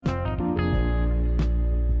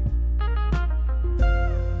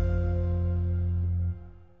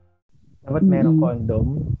Dapat merong condom.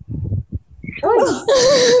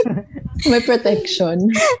 May protection.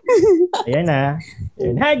 Ayan na.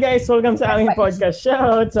 Hi guys! Welcome sa aming podcast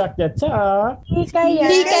show. Chak-cha-chak! Hika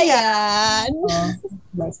yan!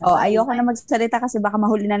 Ayoko na magsalita kasi baka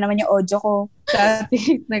mahuli na naman yung audio ko.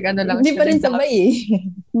 Nag-ano lang. Hindi pa rin sabay eh.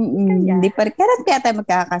 Hindi pa rin. Kaya tayo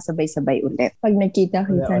magkakasabay-sabay ulit. Pag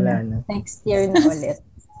nakita-kita Wala na. Next year na ulit.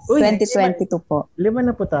 2022 po. 5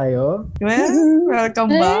 na po tayo. Well, welcome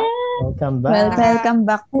back. Welcome back. Welcome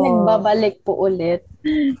back po. Nagbabalik po ulit.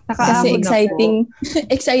 Kasi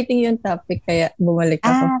exciting yung topic kaya bumalik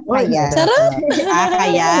ako. Kaya. Sarap!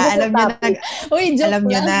 Kaya. Alam nyo na. Uy, joke Alam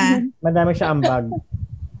nyo na. Madami siya ambag.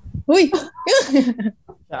 Uy!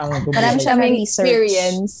 Marami siya may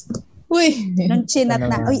experience. Uy! Nung chinat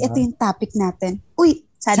na, ito yung topic natin. Uy,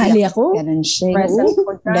 sali ako. Ganun siya.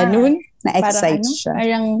 Ganun. Na-excite siya.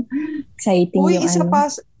 Parang exciting yung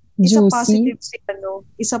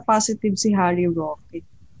Isa positive si Harry Roque.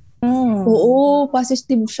 Oo,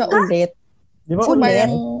 positive siya ulit. Di ba So, ulit?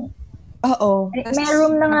 parang, oo. May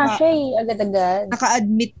room na nga siya agad-agad.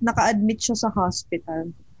 Naka-admit siya sa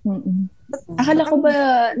hospital. Akala ko ba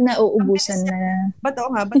nauubusan na? Ba't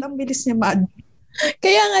ang bilis niya ma-admit?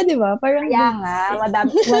 Kaya nga, di ba? Parang,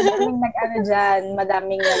 Madaming nag-ano dyan,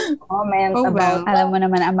 madaming nag-comment about. Alam mo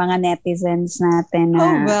naman ang mga netizens natin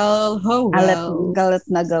na galit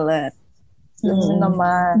na galit.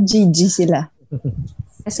 Naman. GG sila.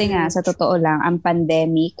 Kasi nga, sa totoo lang, ang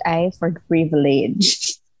pandemic ay for the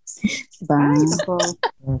privilege. Diba?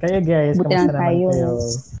 Kayo guys, Buti lang kamusta naman tayo. kayo?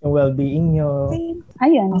 Yung well-being nyo?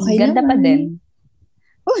 Ayun, Okay ganda naman. pa din.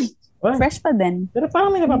 Uy! What? Fresh pa din. Pero parang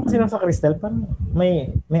may napapasin sa Crystal, parang may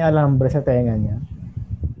alambre sa tenga niya.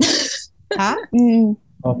 Ha?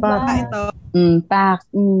 O, pa. Ito. Pak.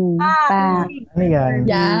 Ano yan?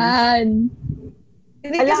 Yan!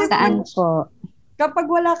 Hindi kasi Saan po? kapag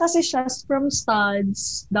wala kasi siya from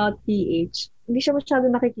studs.ph, hindi siya masyado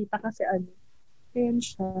nakikita kasi ayan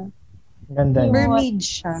siya. Ganda niya. Mermaid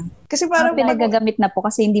siya. Kasi parang Pinagagamit na po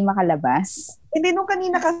kasi hindi makalabas. hindi nung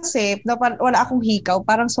kanina kasi wala akong hikaw,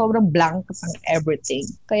 parang sobrang blank ng everything.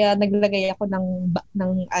 Kaya naglagay ako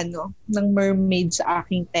ng mermaid sa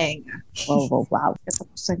aking tenga. Wow.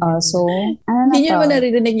 Katapusan So, ano na Hindi nyo to? naman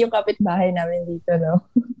naririnig yung kapitbahay namin dito, no?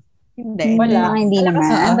 Hindi. Hindi naman.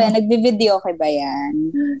 Kasi- Ano ba, nagbe-video okay ba yan?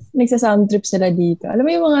 Nagsa-sound trip sila dito. Alam mo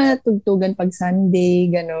yung mga tugtugan pag Sunday,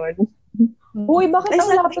 gano'n. Uy, bakit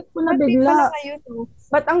ang lapit ko na bigla?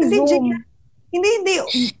 Ba't ang Zoom? Hindi.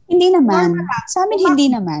 naman. Sa amin, hindi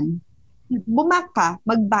naman. Bumak ka,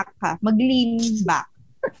 mag-back ka, mag-lean back.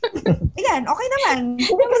 Ayan, okay naman.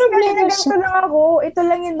 Hindi kasi ganito lang ako. Ito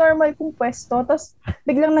lang yung normal kong pwesto. Tapos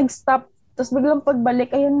biglang nag-stop. Tapos biglang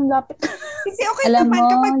pagbalik, ayun, lapit. Hindi, okay Alam naman.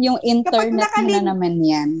 mo, yung internet mo nakalin- na naman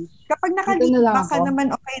yan. Kapag naka-lean Ito na lang back ka ako. naman,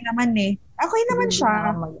 okay naman eh. Okay naman siya.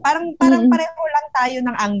 Parang pareho lang tayo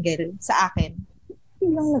ng angle sa akin.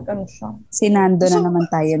 Biglang nag-ano siya. Sinando na naman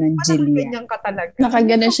tayo ng Parang Jillian. ganyan ka talaga.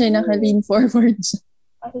 Nakagana siya, naka-lean forward siya.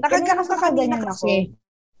 Nakagana ka kanina kasi.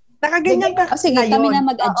 Nakaganyan ka Sige, ngayon. kami na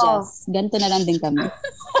mag-adjust. Ganito na lang din kami.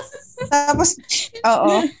 Tapos,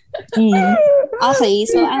 oo. Okay,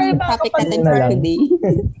 so ang topic natin for today.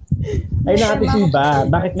 Ay, nakatisiba.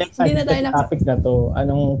 Bakit may Hindi na tayo excited topic na to?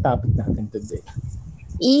 Anong topic natin today?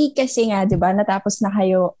 Kasi nga, di ba, natapos na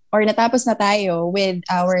tayo with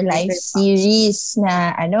our live series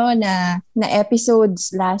na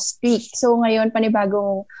episodes last week. So ngayon,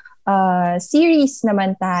 panibagong series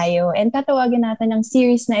naman tayo. And tatawagin natin ang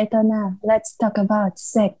series na ito na Let's Talk About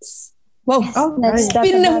Sex. Wow! Let's talk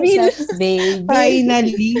about sex, baby.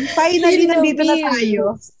 Finally, nandito na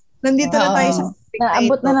tayo. Nandito na tayo sa topic na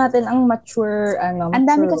Naabot ito. na natin ang mature, Ang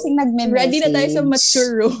dami kasing nagme-message. Ready na tayo sa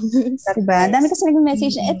mature roles. Diba? Ang dami kasing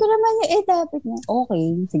nagme-message. Ito naman yung topic na. Okay,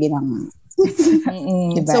 sige na nga.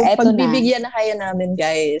 Diba? So, Eto pagbibigyan na kayo namin,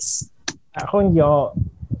 guys. Ako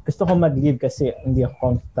gusto ko mag-leave kasi hindi ako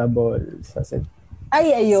comfortable sa set.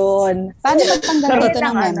 Ay, ayun. Paano magtanggal dito ng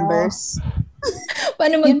Ano? members?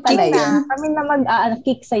 Paano Yun pala mag-kick yun. Kami na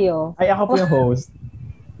mag-kick sa'yo. Ay, ako po yung host.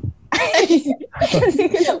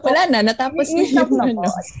 Wala na, natapos na I-stop na yung po.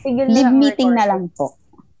 Tigil na Live ang meeting na record. lang po.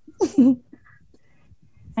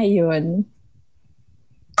 Ayun.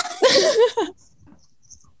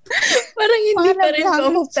 Parang hindi Parang pa rin blanco po.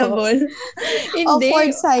 comfortable. Hindi.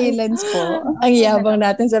 Awkward silence po. Ang yabang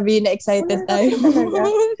natin sabihin na excited tayo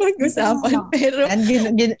pag-usapan. Pero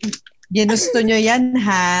Ginusto nyo yan,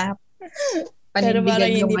 ha? parang Panindigan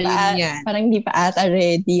nyo hindi ngayon yan. parang hindi pa ata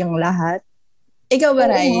ready yung lahat. Ikaw ba,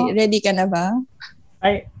 Rai? Ready ka na ba?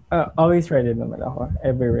 Ay, always ready naman ako.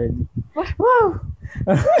 Ever ready.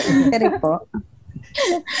 Pero po.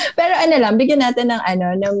 Pero ano lang, bigyan natin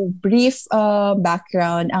ng brief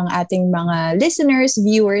background ang ating mga listeners,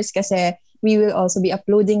 viewers, kasi we will also be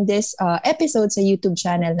uploading this episode sa YouTube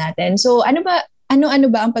channel natin. So ano ba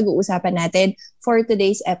ang pag-uusapan natin for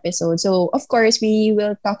today's episode? So of course, we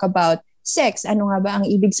will talk about sex. Ano nga ba ang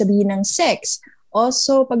ibig sabihin ng sex?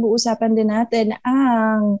 Also, pag-uusapan din natin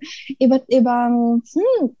ang iba't ibang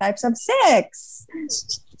types of sex.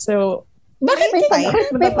 So, bakit May type?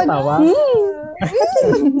 Matatawa?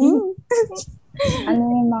 Ano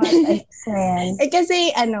yung mga types na yan?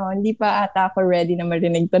 Kasi hindi pa ata ako ready na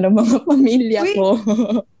marinig to ng mga pamilya Wait. ko.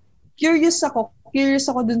 Curious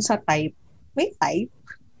ako dun sa type. May type?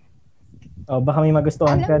 Baka may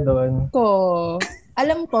magustuhan ka doon.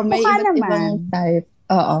 Alam ko, may Mukha iba't naman. ibang type.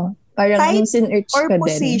 Oo. Parang Type nung sinearch Or ko din.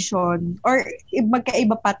 position? Or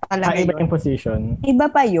magkaiba pa talaga Iba yun? yung position. Iba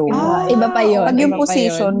pa yun. Iba pa yun. Pag yung iba pa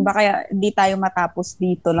position, yun. baka di tayo matapos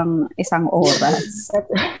dito lang isang oras.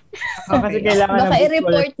 Kasi kailangan Baka ng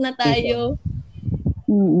i-report na tayo.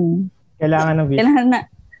 Mm-mm. Kailangan ng visual. Kailangan na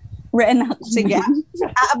reenact. Sige.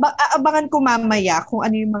 Aabangan ko mamaya kung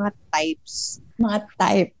ano yung mga types. Mga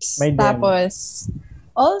types. May dem. Tapos,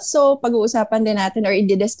 also, pag-uusapan din natin or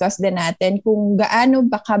i-discuss din natin kung gaano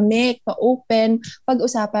ba kami ka-open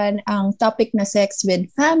pag-usapan ang topic na sex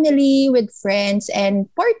with family, with friends,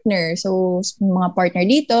 and partner. So, mga partner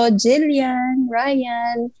dito, Jillian,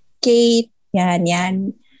 Ryan, Kate,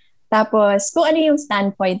 yan. Tapos, kung ano yung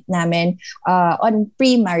standpoint namin on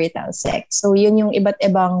premarital sex. So, yun yung iba't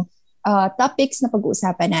ibang topics na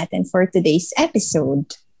pag-uusapan natin for today's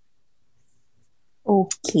episode.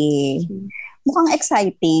 Okay. Mukhang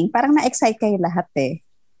exciting. Parang na-excite kayo lahat eh.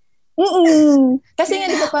 Kasi nga,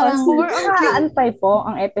 di ba parang... Antay po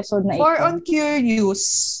ang episode na ito. Or on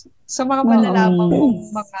curious sa mga malalaman mong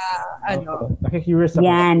mga Nakikurious ako.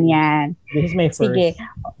 Yan. This is my first. Sige.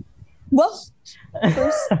 Well,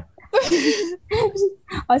 first.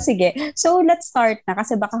 Sige. So, let's start na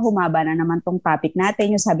kasi baka humaba na naman tong topic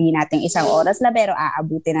natin. Yung sabihin natin 1 oras na pero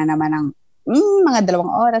aabutin na naman ng mga 2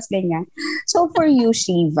 oras, ganyan. So, for you,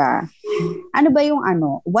 Shiva, ano ba yung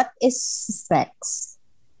what is sex?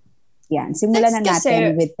 Yan, simulan Sex na natin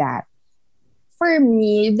kasi- with that. For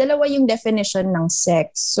me, 2 yung definition ng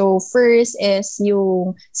sex. So, first is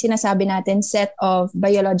yung sinasabi natin set of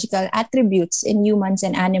biological attributes in humans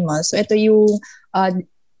and animals. So, ito yung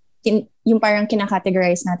yung parang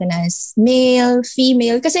kinakategorize natin as male,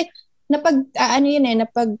 female. Kasi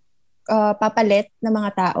papalit ng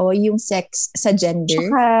mga tao yung sex sa gender.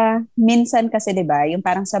 Tsaka, minsan kasi, di ba, yung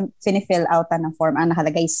parang sa finifill out ng form, ang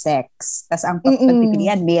nakalagay sex. Tapos ang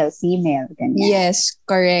pagpipilian, male, female, ganyan. Yes,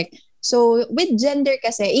 correct. So, with gender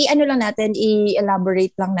kasi,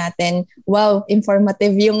 i-elaborate lang natin. Wow,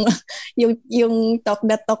 informative yung talk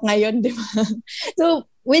na talk ngayon, di ba? So,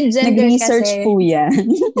 with gender Nag-research kasi, po yan.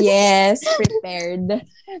 yes, prepared.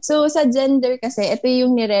 So, sa gender kasi, ito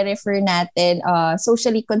yung nire-refer natin,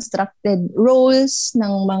 socially constructed roles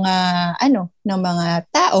ng mga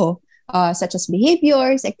tao, such as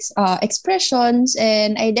behaviors, expressions,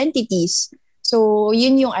 and identities. So,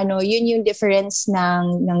 yun yung difference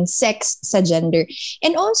ng sex sa gender.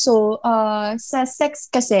 And also, sa sex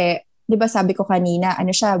kasi, 'di ba sabi ko kanina,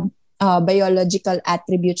 biological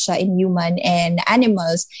attribute siya in human and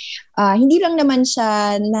animals. Hindi lang naman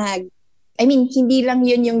siya hindi lang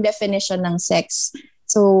yun yung definition ng sex.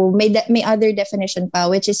 So, may other definition pa,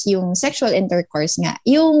 which is yung sexual intercourse nga,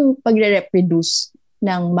 yung pagre-reproduce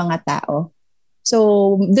ng mga tao.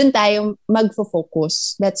 So, dun tayo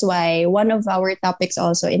magfo-focus. That's why one of our topics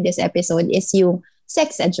also in this episode is yung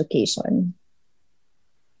sex education.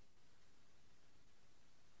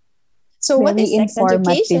 So, what Very is sex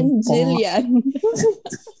informative education, po. Jillian?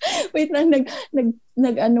 Wait lang,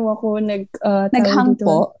 Naghang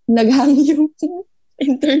po. Naghang yung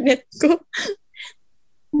internet ko.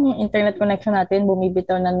 Internet connection natin,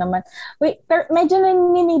 bumibitaw na naman. Wait, pero medyo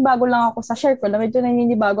naninibago lang ako sa share ko lang. Medyo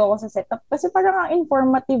naninibago ako sa setup. Kasi parang ang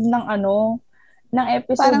informative ng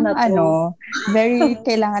episode Parang na to. very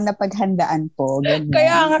kailangan na paghandaan po. Ganyan.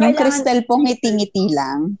 Kaya nga, Yung kailangan- crystal po ngiti-ngiti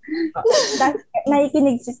lang.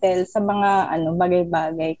 Nakikinig si Tel sa mga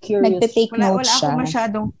bagay-bagay. Curious. Nagte-take note Wala siya.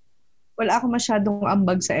 ako masyadong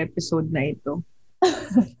ambag sa episode na ito.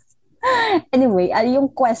 Anyway, yung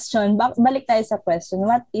question, balik tayo sa question.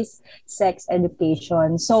 What is sex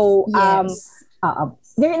education? So, Yes.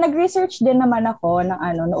 nag-research din naman ako ng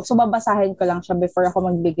so babasahin ko lang siya before ako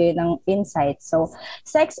magbigay ng insight. So,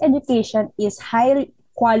 sex education is high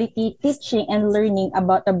quality teaching and learning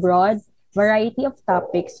about a broad variety of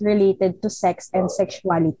topics related to sex and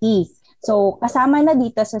sexuality. So, kasama na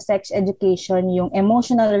dito sa sex education yung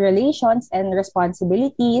emotional relations and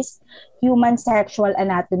responsibilities, human sexual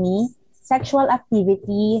anatomy, sexual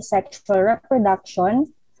activity, sexual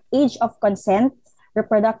reproduction, age of consent,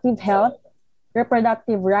 reproductive health,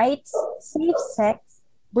 reproductive rights, safe sex,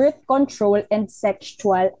 birth control, and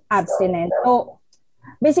sexual abstinence. So,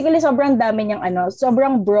 basically, sobrang dami niyang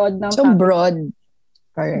sobrang broad ng So topic. broad.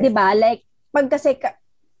 Correct. Diba? Like, pag kasi,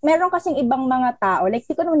 meron kasing ibang mga tao, like,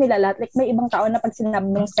 di ko naman nila lahat, like, may ibang tao na pag sinabi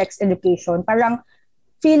ng sex education, parang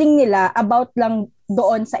feeling nila about lang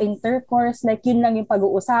doon sa intercourse, like, yun lang yung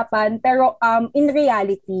pag-uusapan. Pero, in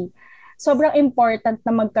reality, sobrang important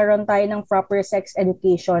na magkaroon tayo ng proper sex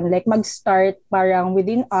education. Like, mag-start parang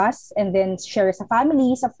within us and then share sa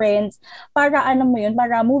family, sa friends, para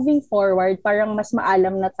para moving forward, parang mas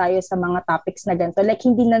maalam na tayo sa mga topics na ganito. Like,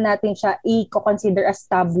 hindi na natin siya i-consider as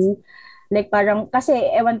taboo. Like, parang, kasi,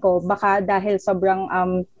 ewan ko, baka dahil sobrang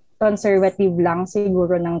conservative lang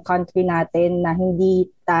siguro ng country natin na hindi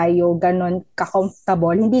tayo ganon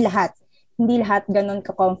ka-comfortable. Hindi lahat ganun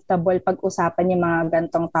ka-comfortable pag-usapan yung mga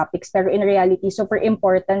gantong topics. Pero in reality, super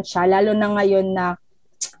important siya. Lalo na ngayon na,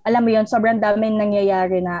 alam mo yun, sobrang daming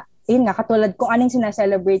nangyayari na, yun nga, katulad kung anong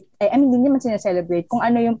sinaselebrate, hindi naman sinaselebrate, kung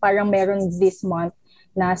ano yung parang meron this month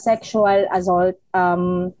na sexual assault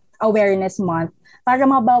awareness month, para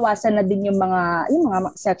mabawasan na din yung mga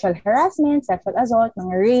sexual harassment, sexual assault,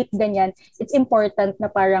 mga rape, ganyan. It's important na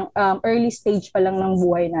parang early stage pa lang ng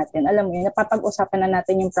buhay natin. Alam mo yun, napapag-usapan na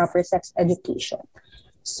natin yung proper sex education.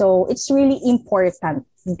 So, it's really important.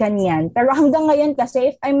 Ganyan. Pero hanggang ngayon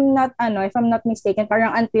kasi, if I'm not mistaken,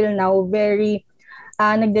 parang until now, very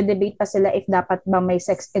nagde-debate pa sila if dapat ba may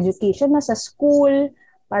sex education na sa school.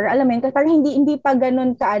 Para alam mo yun, parang hindi pa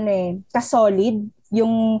ganun ka-solid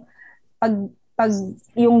yung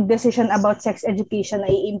yung decision about sex education na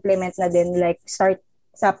i-implement na din, like start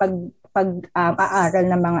sa aaral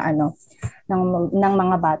ng mga ng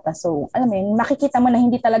mga bata. So, alam mo yun, makikita mo na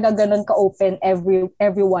hindi talaga ganun ka-open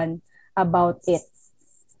everyone about it.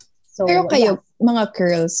 So, pero kayo, mga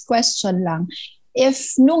girls, question lang.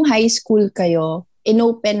 If nung high school kayo,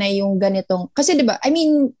 inopen na yung ganitong, kasi diba,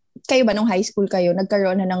 kayo ba nung high school kayo,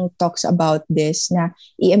 nagkaroon na ng talks about this na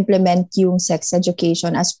i-implement yung sex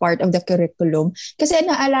education as part of the curriculum? Kasi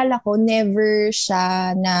naalala ko, never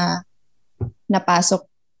siya na napasok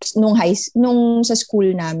nung sa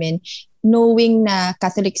school namin, knowing na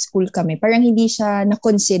Catholic school kami. Parang hindi siya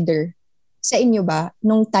na-consider. Sa inyo ba,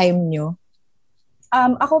 nung time nyo?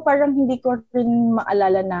 Ako parang hindi ko rin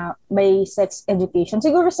maalala na may sex education.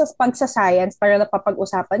 Siguro sa science, para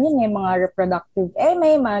napapag-usapan yun, may mga reproductive,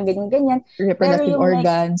 may mga ganyan-ganyan. Reproductive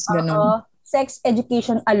organs, gano'n. Sex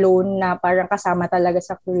education alone na parang kasama talaga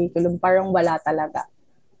sa curriculum, parang wala talaga.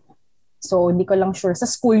 So, hindi ko lang sure. Sa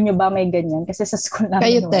school nyo ba may ganyan? Kasi sa school namin.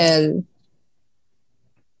 Kayo, Tel?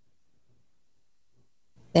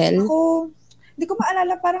 Ako, hindi ko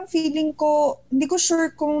maalala, parang feeling ko, hindi ko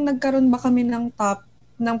sure kung nagkaroon ba kami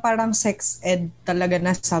ng parang sex ed talaga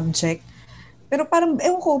na subject. Pero parang,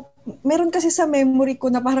 ewan ko, meron kasi sa memory ko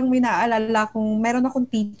na parang may naaalala kung meron akong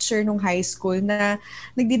teacher nung high school na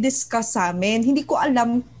nagdi-discuss sa amin. Hindi ko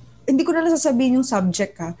alam, hindi ko na lang sasabihin yung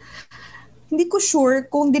subject Hindi ko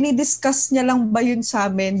sure kung dinidiscuss niya lang ba yun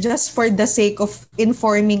sa amin just for the sake of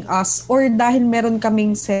informing us or dahil meron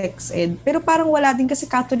kaming sex ed. Pero parang wala din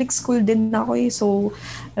kasi Catholic school din ako So,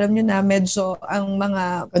 alam nyo na, medyo ang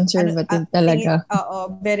mga... Conservative talaga.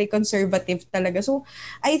 Very conservative talaga. So,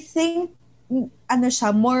 I think,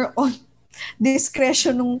 siya, more on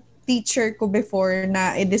discretion ng teacher ko before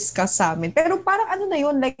na i-discuss sa amin. Pero parang na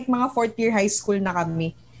yun, like mga 4th year high school na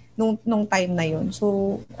kami. Nung time na yun.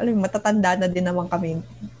 So, alam mo, matatanda na din naman kami.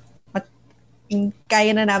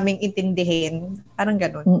 Kaya na naming intindihin. Parang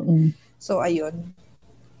ganun. Mm-mm. So, ayun.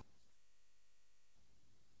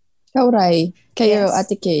 Kauray, kayo, Yes.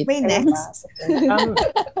 Ate Kate. May next.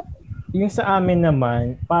 Yung sa amin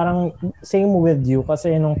naman, parang same with you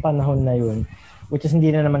kasi nung panahon na yun, which is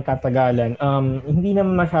hindi na naman katagalan, hindi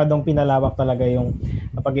naman masyadong pinalawak talaga yung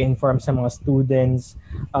pag-inform sa mga students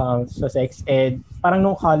sa sex ed. Parang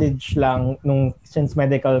nung college lang, since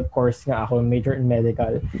medical course nga ako, major in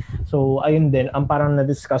medical. So, ayun din, parang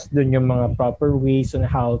na-discuss dun yung mga proper ways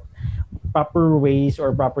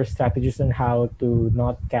or proper strategies on how to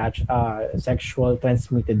not catch sexual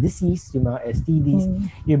transmitted disease, yung mga STDs,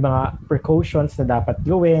 yung mga precautions na dapat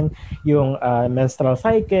gawin, yung menstrual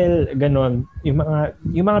cycle, ganun. Yung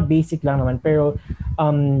mga basic lang naman, pero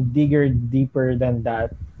dig deeper than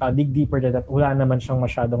that, wala naman siyang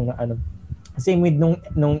masyadong na Same with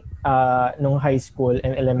nung high school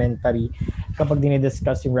and elementary. kapag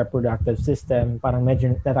dinidiscuss yung reproductive system, parang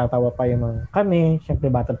medyo natatawa pa yung mga kami.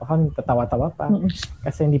 Siyempre, bata pa kami, tatawa-tawa pa.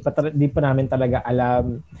 Kasi hindi pa namin talaga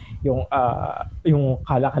alam yung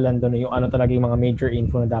kalakalan doon, yung ano talaga yung mga major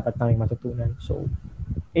info na dapat namin matutunan. So,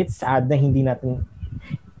 it's sad na hindi natin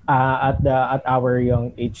at our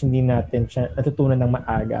young age, hindi natin siya natutunan ng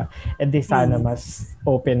maaga. And di sana mas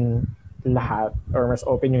open lahat or mas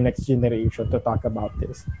open yung next generation to talk about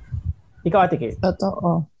this. Ikaw, Ate Kate?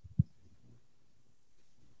 Totoo.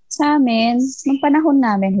 Sa amin, nung panahon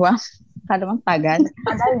namin, kalamang tagal,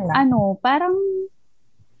 parang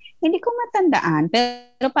hindi ko matandaan,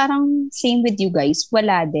 pero parang same with you guys,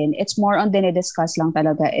 wala din. It's more on dinidiscuss lang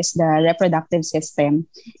talaga is the reproductive system,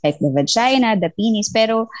 like the vagina, the penis,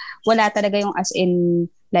 pero wala talaga yung as in,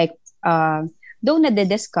 like, though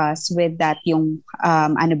na-discuss with that yung,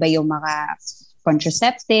 ano ba yung mga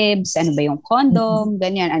contraceptives, ano ba yung condom,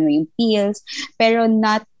 ganyan, ano yung pills, pero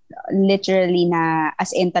not literally na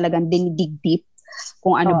as in talagang dinidig deep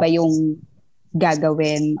kung ano ba yung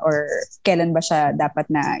gagawin or kailan ba siya dapat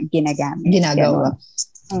na ginagawa.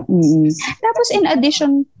 Tapos in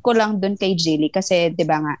addition ko lang dun kay Jilly kasi 'di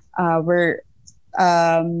ba nga we're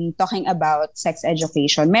talking about sex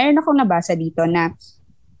education. Meron akong nabasa dito na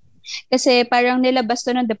kasi parang nilabas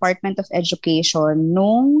to ng Department of Education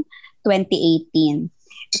noong 2018.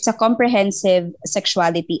 It's a comprehensive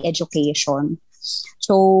sexuality education.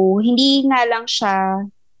 So hindi nga lang siya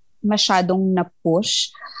masyadong na-push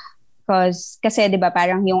kasi 'di ba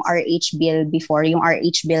parang yung RH bill before, yung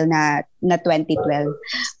RH bill na 2012.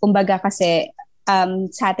 Kumbaga kasi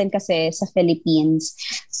sa atin kasi sa Philippines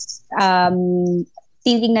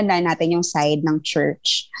titingnan na natin yung side ng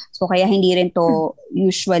church. So kaya hindi rin to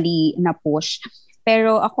usually na-push.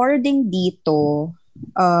 Pero according dito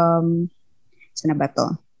saan ba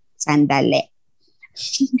to? Sandali.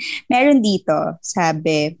 Meron dito,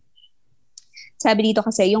 sabi dito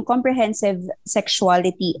kasi yung comprehensive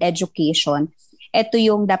sexuality education, ito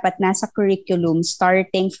yung dapat nasa curriculum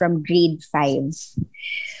starting from grade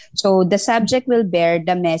 5. So the subject will bear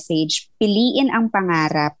the message, piliin ang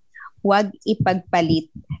pangarap, huwag ipagpalit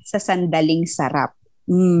sa sandaling sarap.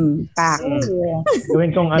 Pak.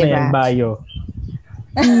 Gawin kong ano yan, bio.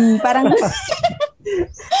 Parang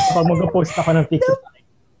pag mag-post ako ng TikTok.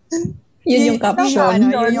 Yun yung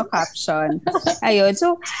caption. Yun yung caption. Ayun.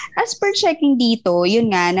 So, as per checking dito,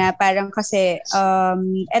 yun nga na parang kasi,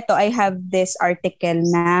 eto, I have this article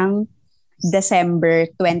ng December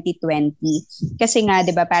 2020. Kasi nga,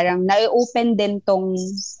 di ba, parang na-open din tong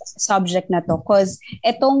subject na to cause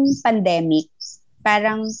etong pandemic,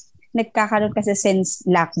 parang nagkakaroon kasi since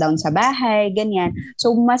lockdown sa bahay, ganyan.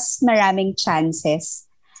 So, mas maraming chances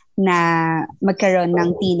na magkaroon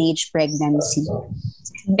ng teenage pregnancy.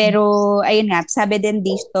 Pero, ayun nga, sabi din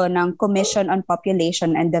dito ng Commission on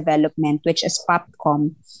Population and Development, which is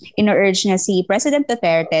POPCOM, ino-urge niya si President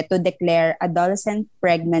Duterte to declare adolescent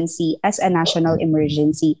pregnancy as a national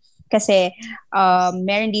emergency. Kasi,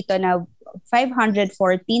 meron dito na 504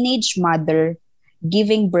 teenage mother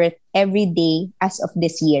giving birth every day as of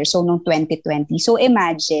this year, so noong 2020. So,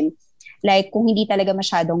 imagine, like, kung hindi talaga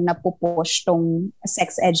masyadong napupush tong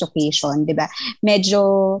sex education, di ba?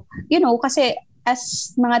 Medyo, you know, kasi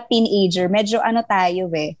as mga teenager, medyo ano tayo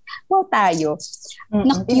well tayo,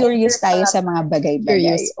 na-curious tayo sa mga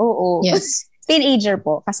bagay-bagay. Oo. Yes. Teenager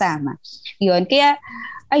po, kasama. Yun. Kaya,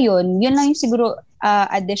 ayun, yun lang yung siguro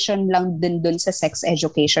addition lang dun sa sex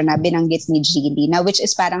education na binanggit ni Gilly, na which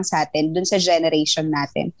is parang sa atin, dun sa generation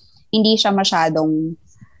natin, hindi siya masyadong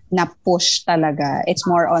na-push talaga. It's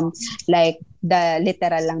more on like the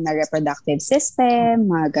literal lang na reproductive system,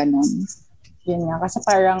 mga ganun. Yun nga. Kasi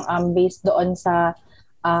parang based doon sa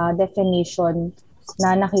definition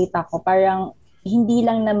na nakita ko, parang hindi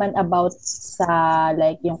lang naman about sa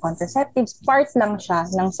like yung contraceptives, part lang siya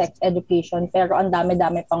ng sex education, pero ang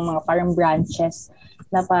dami-dami pang mga parang branches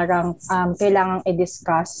na parang kailangang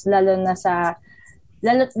i-discuss, lalo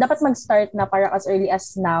dapat mag-start na para as early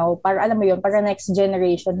as now, para alam mo yun, para next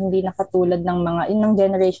generation, hindi na katulad ng mga inang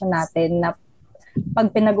generation natin na pag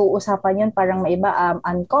pinag-uusapan yun, parang may iba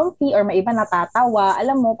uncomfy or may iba natatawa.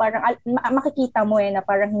 Alam mo, parang makikita mo na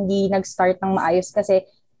parang hindi nag-start ng maayos kasi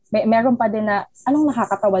meron pa din na anong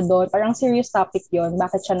nakakatawa doon. Parang serious topic yun.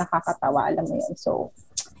 Bakit siya nakakatawa? Alam mo yun. So,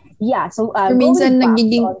 yeah. So, minsan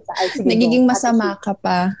nagiging masama ka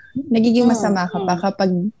pa. Nagiging masama ka pa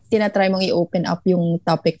kapag tinatry mong i-open up yung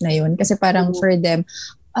topic na yun. Kasi parang for them,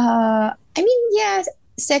 I mean, yeah,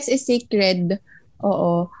 sex is sacred.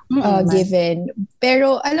 Oo, given.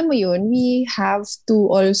 Pero alam mo yun, we have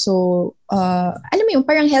to also, alam mo yun,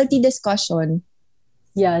 parang healthy discussion.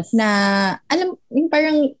 Yes. Na, alam, yung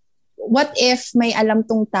parang, what if may alam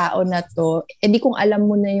tong tao na to, edi kung alam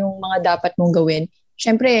mo na yung mga dapat mong gawin,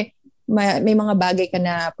 syempre, may mga bagay ka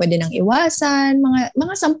na pwede nang iwasan,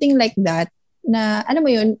 mga something like that, na, alam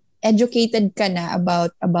mo yun, educated ka na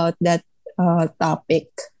about that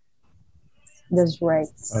topic. That's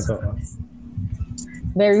right. Totoo.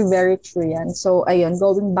 Very, very true yan. So, ayun,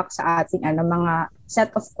 going back sa ating mga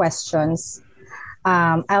set of questions,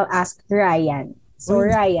 I'll ask Ryan. So,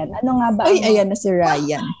 Ryan, ano nga ba? Ay, ayan na si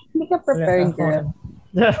Ryan. Hindi ka prepared, girl.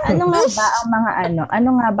 Ano nga ba ang mga ano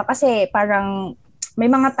nga ba? Kasi parang may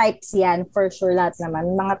mga types yan, for sure, lahat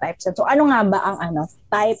naman. May mga types yan. So, ano nga ba ang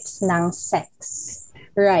types ng sex?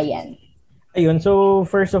 Ryan. Ayun, so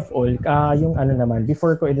first of all, yung naman,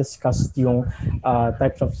 before ko i-discuss yung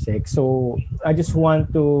types of sex, so I just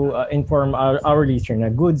want to inform our listener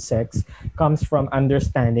na good sex comes from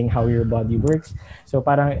understanding how your body works. So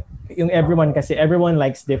parang yung everyone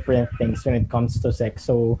likes different things when it comes to sex.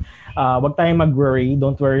 So wag tayong mag-worry,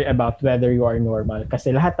 don't worry about whether you are normal.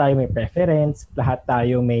 Kasi lahat tayo may preference, lahat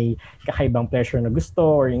tayo may kakaibang pleasure na gusto,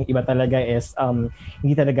 or yung iba talaga is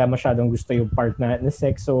hindi talaga masyadong gusto yung part na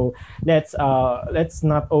sex. So let's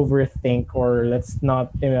not overthink, or let's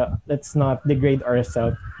not degrade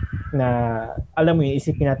ourselves na alam mo yun,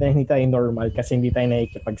 isipin natin na hindi tayo normal kasi hindi tayo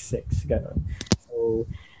nakikipag-sex, ganun. So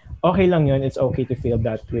okay lang yun, it's okay to feel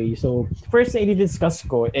that way. So first na i-discuss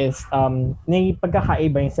ko is may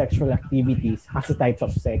pagkakaiba yung sexual activities kasi types of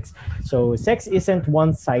sex. So sex isn't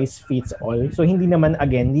one size fits all. So hindi naman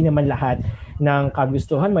lahat ng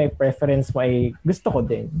kagustuhan, may preference, may gusto ko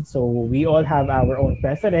din. So we all have our own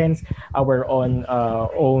preference, our own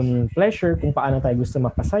pleasure kung paano tayo gusto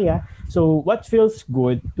mapasaya. So what feels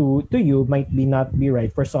good to you might not be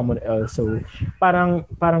right for someone else. So parang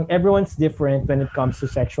everyone's different when it comes to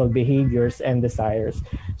sexual behaviors and desires.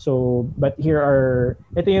 So but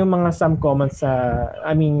ito yung mga some comments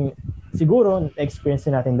siguro experience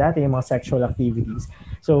natin dati yung mga sexual activities.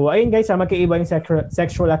 So ayun guys, magkaiba yung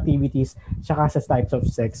sexual activities tsaka sa types of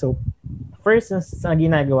sex. So first na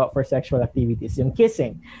ginagawa for sexual activities, yung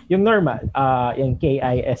kissing, yung normal, yung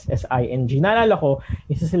KISSING. Naalala ko,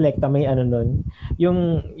 isa-selecta may nun,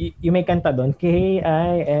 yung may kanta doon,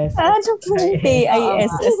 KISSING.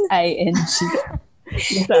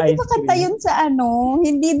 Hindi ko kanta yun sa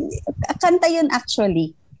hindi, kanta yun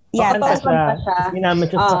actually. Yeah,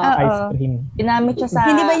 ginamit siya sa ice cream. Ginamit siya sa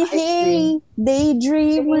hindi ba yung hey,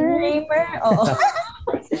 daydreamer? Oo.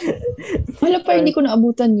 Wala pa, hindi ko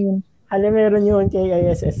naabutan yun. Meron yun,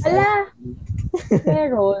 KISS.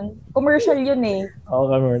 Meron. Commercial yun eh.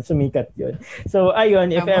 Oo, sumikat yun. So,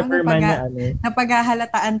 ayun, if ever man na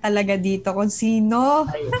napaghahalataan talaga dito kung sino.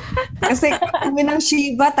 Kasi kami ng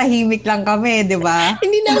Shiva, tahimik lang kami, di ba?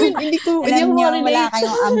 hindi ko relate. Wala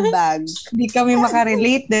kayong ambag. Hindi kami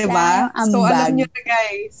makarelate, di ba? So, alam nyo na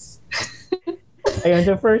guys. Ayun,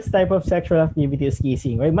 the first type of sexual activity is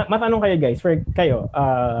kissing. Matanong kayo guys,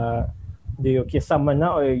 do you kiss someone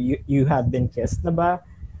na, or you have been kissed na ba?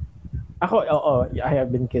 Ako, I have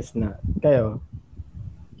been kissed na. Kayo?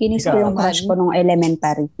 Kinis ko yung crush ko nung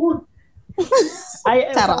elementary.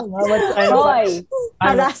 Sarap.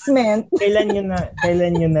 Harassment.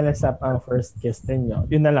 Kailan nyo nalasap ang first kiss ninyo?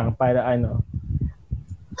 Yun na lang, para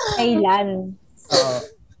Kailan?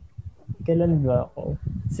 Kailan ba ako?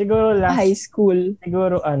 Siguro high school.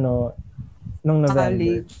 Siguro nung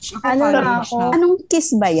November. Anong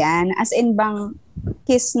kiss ba yan? As in bang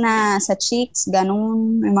kiss na sa cheeks,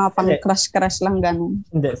 ganun, may mga pang crush lang ganun.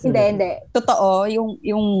 Hindi. Totoo,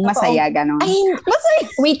 yung masaya ganun. Ay, masaya.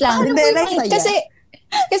 Wait lang. Kasi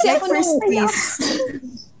like ako first kiss.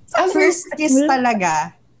 First kiss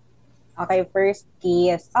talaga. Okay, first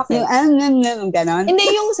kiss. Okay. Yung ganon. Hindi,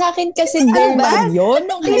 yung sa akin kasi verbal yun.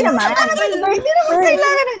 Hindi naman. Hindi naman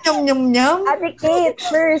kailangan ng nyam-nyam-nyam. Ate Kate,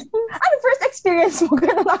 first. First experience mo?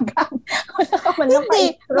 Ganun agad. Wala ka man lang.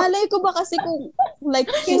 Hindi. Malay ko ba kasi kung like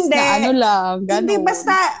kiss na lang. Ganun. Hindi,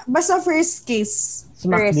 basta first kiss.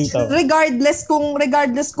 Smack dito. Regardless kung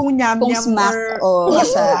nyam-nyam. Kung smack o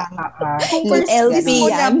sa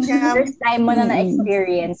LP yan. First time mo na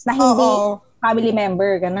na-experience na hindi family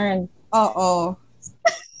member, ganun. Oo.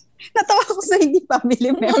 Natawa ko sa hindi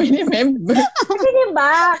family member. Kasi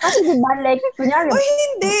diba? Like, kunyari.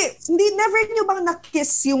 Hindi. Never nyo bang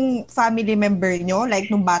na-kiss yung family member nyo?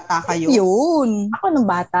 Like, nung bata kayo? Yun. Ako nung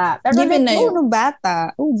bata. Pero nung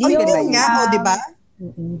bata. Given nga, di ba?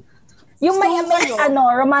 Yung may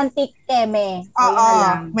romantic eme. Oo.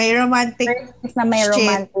 May romantic. First na may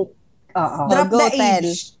romantic. Oo. Drop the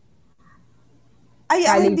age.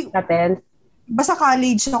 College natin. Basta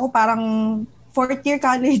college ako, parang 4th year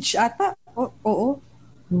college ata. Oo.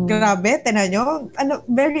 Grabe, tinan nyo.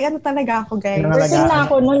 Very talaga ako, guys. Working na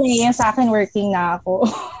ako noon eh. Yung sa akin, working na ako.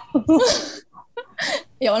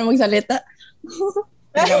 Ayoko na magsalita.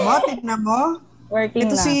 Tignan mo. Working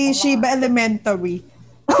Ito na si ako. Shiba Elementary.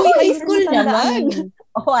 Uy, high school naman.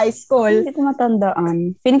 Oh, high school. Hindi ko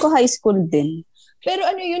matandaan. Feeling ko high school din. Pero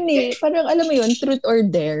ano yun eh, parang alam mo yun, truth or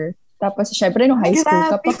dare. Tapos syempre nung high school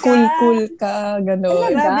ka, Grabe pa cool ka, gano'n.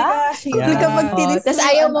 Grabe ka, Cool Shiba. ka magtinis. Tapos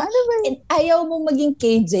ayaw mo maging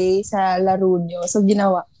KJ sa laro nyo. So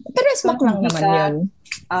ginawa. Pero smoke lang naman yun.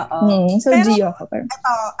 Oo. So Pero- Gio ako.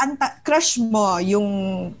 Ito, crush mo yung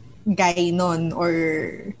guy nun or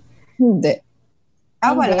Hindi.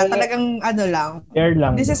 wala. Hindi. Talagang lang. Share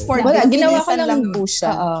lang. This is for Wala, ginawa ko business lang po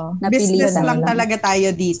siya. Oo. Business Napilitan lang talaga tayo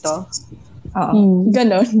dito. Oo. Mm.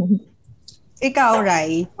 Ganon. Ikaw,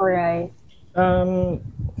 Rai. Alright.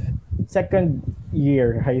 Second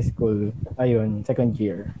year high school. Ayun, second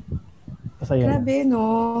year. Tapos ayun. Grabe, no?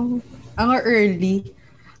 Ang early.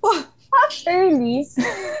 Early.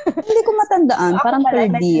 Hindi ko matandaan. Ako Parang pala,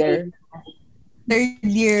 third year. Third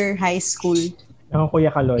year high school. Ang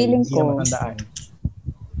Kuya Kaloy, Feeling hindi na ko. matandaan.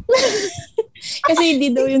 Kasi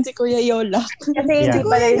hindi daw yun si Kuya Yola. Kasi Yeah. hindi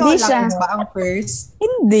pala Hindi Yun siya. lang ba ang first?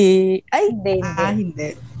 Hindi. Ay, Hindi. Hindi.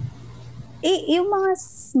 yung mga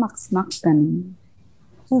smack-smack ganun.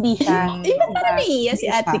 Hindi siya. Eh, ba't parang naiiya si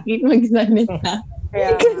Ate Kate magsalita? Kaya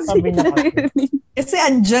Sabi niya Kasi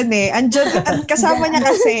andyan kasama niya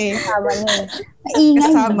kasi. kasama niya. Ingay.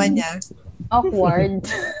 Kasama niya. Awkward.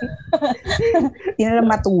 Hindi na lang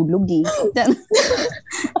matulog eh.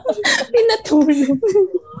 Pinatulog.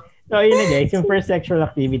 So, yun na guys, yung first sexual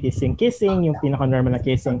activities, yung kissing, yung pinaka-normal na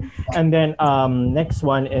kissing. And then, next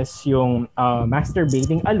one is yung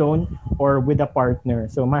masturbating alone or with a partner.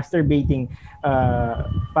 So, masturbating,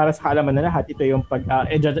 para sa kaalaman na lahat, ito yung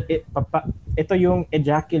ito yung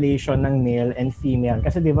ejaculation ng male and female.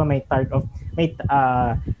 Kasi di ba may type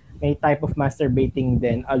of masturbating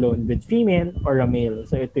din alone with female or a male.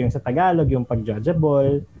 So, ito yung sa Tagalog, yung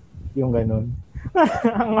pag-judgeable, yung ganun.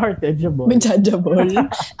 Ang arte-jable. Magjajabol.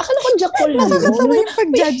 Akala ko jakol yun. Nakakatawa yung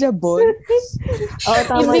pag-judgeable. Oh,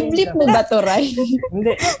 tama yun. I-blip mo ba to, Ray? Hindi.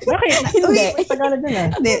 Bakit? Hindi. May Tagalog yun ah.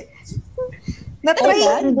 Hindi. Na-try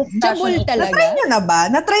Jabol talaga? nyo na ba?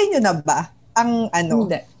 Na-try nyo na ba? Ang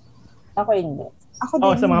Hindi. Ako hindi. Ako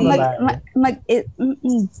Oh, din. sa mga babae.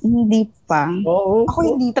 Hindi pa. Oo. Ako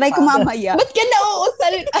hindi Try pa. ko mamaya. Ba't ka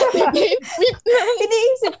nauusal?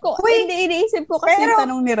 Iniisip ko, iniisip ko kasi Pero- yung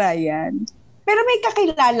tanong ni Ryan. Pero may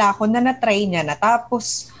kakilala ko na na-try niya na.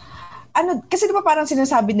 Tapos, kasi di ba parang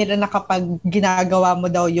sinasabi nila na kapag ginagawa mo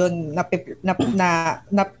daw yun,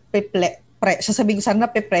 sasabihin ko sana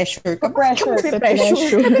nape-pressure ka. Pressure.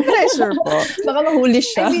 Pressure po. Baka mahuli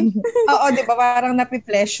siya. I mean, oo, di ba? Parang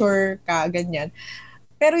nape-pleasure ka, ganyan.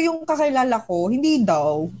 Pero yung kakilala ko, hindi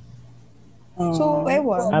daw. So,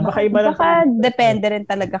 ewan. Baka iba lang. Baka depende rin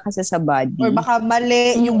talaga kasi sa body. Or baka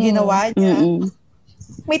mali yung ginawa niya. Mm-mm.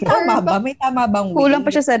 May tama ba? May tama bang way? Kulang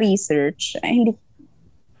pa siya sa research. Ay, hindi.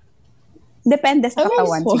 Depende sa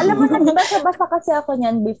katawan. po. Alam mo, nagbasa kasi ako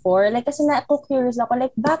niyan before. Like, kasi na-curious ako.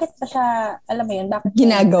 Like, bakit pa siya, alam mo yun, bakit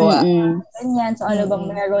Ginagawa. ganyan? So, ano bang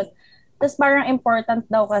meron? Tapos parang important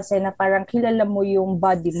daw kasi na parang kilala mo yung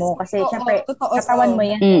body mo. Kasi, Oo, syempre, totoo. katawan mo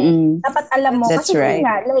yan. Mm-mm. Dapat alam mo. That's Kasi right.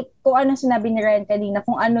 nga, like, kung ano sinabi ni Ryan kanina,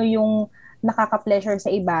 kung ano yung nakaka-pleasure sa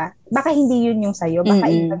iba, baka hindi yun yung sa'yo. Baka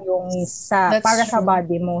iba yung That's para sa true.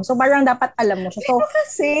 body mo. So, parang dapat alam mo siya. So,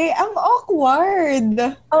 Kasi, ang awkward.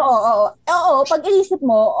 oo. Pag iisip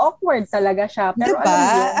mo, awkward talaga siya. Pero Diba? alam mo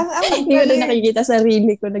yun, Ang Hindi ko na nakikita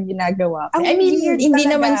sarili ko na ginagawa. Ang I mean, weird hindi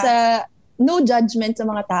talaga. naman sa no judgment sa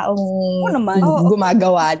mga taong naman.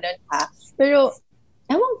 gumagawa nun, ha? Pero,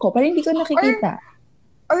 ewan ko, parang hindi ko nakikita.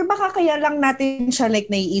 Or baka kaya lang natin siya like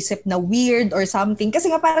naiisip na weird or something. Kasi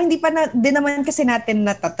nga parang hindi pa din naman kasi natin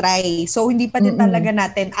natatry. So, hindi pa din talaga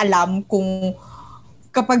natin alam kung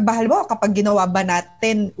kapag kapag ginawa ba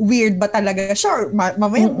natin, weird ba talaga siya? Or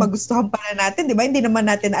mamaya magustuhan pa na natin, di ba? Hindi naman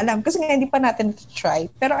natin alam. Kasi nga hindi pa natin try.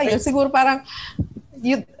 Pero ayun, siguro parang,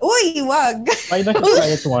 uy, wag. Why don't you try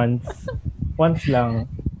it once? Once lang.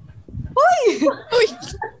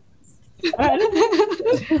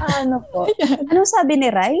 ano po? Anong sabi ni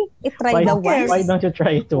Rai? I-try daw once? Why don't you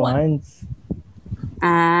try it once?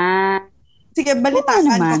 Sige, balitaan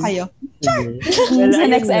naman. ko kayo. Sige. Sa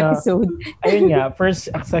ayun next nga. episode. Ayun nga,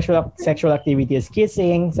 first sexual activity is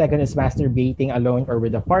kissing, second is masturbating alone or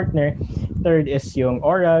with a partner, third is yung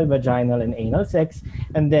oral, vaginal, and anal sex,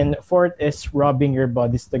 and then fourth is rubbing your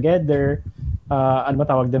bodies together. Ano ba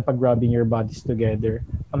tawag din pag rubbing your bodies together?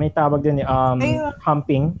 May tawag din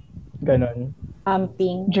humping, ganon.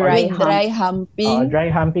 Humping. Dry humping.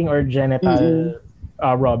 Dry humping or genital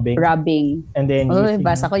Rubbing. And then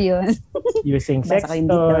Basa ko yun. using sex Basa ko yun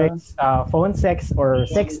dito. toys, phone sex or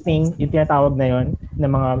sexting, yung tinatawag na yun ng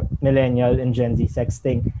mga millennial and Gen Z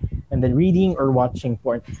sexting. And then reading or watching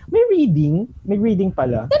porn. May reading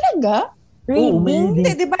pala. Talaga? Oo, may reading. Hindi,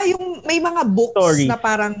 di ba yung may mga books Story. na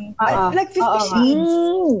parang, like 50 Oo. Shades.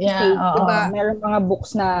 Yeah, oo. Diba? Meron mga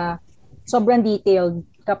books na sobrang detailed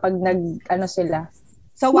kapag sila.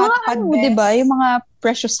 Sa Mga Wattpad, diba? Yung mga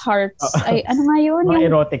Precious Hearts. Ay, ano nga yun? Mga Yung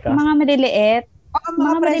erotica. mga maliliit.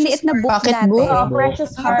 mga maliliit na book Pocket dati. book?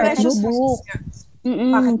 Precious Heart. Precious book.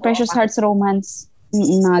 Bakit po? Precious Hearts Romance.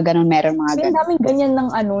 Mga ganun, meron mga May ganun. daming ganyan ng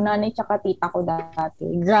nanay tsaka tita ko dati.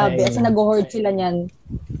 Grabe, Ay. as nag-hoard sila niyan.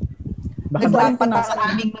 Baka Nagpapata sa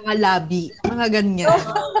aming mga labi. Mga ganyan.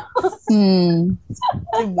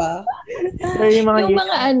 Diba? pero yung mga Yung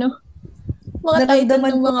mga mga title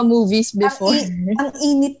Naramdaman ng ko- mga movies before. Ang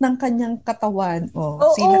init ng kanyang katawan.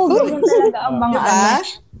 Oo, Sina- ganyan talaga ang mga Diba?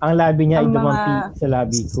 ang labi niya ay Ang dumampi mga- sa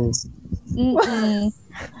labi ko.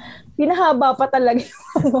 pinahaba pa talaga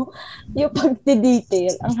yung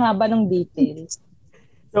pag-detail. Ang haba ng detail.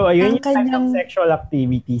 So, ayun Ang yung types of kanyang- sexual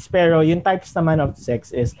activities. Pero yung types naman of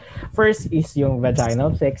sex is, first is yung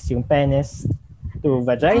vaginal sex, yung penis to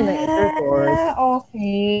vagina, intercourse.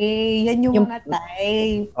 Okay. Yan yung mga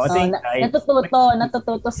type. O, ito yung type.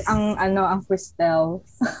 Natututos ang Cristel.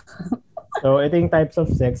 So, ito yung types of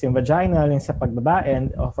sex. Yung vaginal, yung sa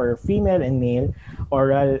pagbabae, for female and male.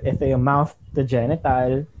 Oral, ito yung mouth to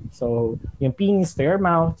genital. So, yung penis to your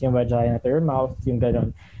mouth, yung vagina to your mouth, yung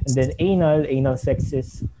ganon. And then anal sex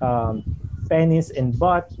is penis and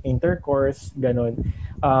butt, intercourse, ganon.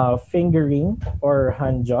 Fingering or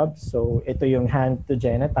hand job. So, ito yung hand to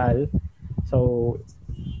genital. So,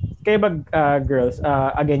 kayo ba, girls,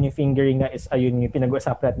 again, yung fingering nga is, ayun, yung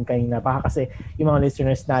pinag-uusapan natin kanina. Baka kasi yung mga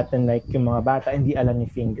listeners natin, like yung mga bata, hindi alam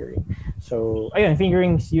yung fingering. So, ayun,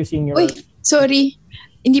 fingering is using your... Uy, sorry.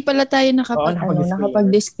 Hindi pala tayo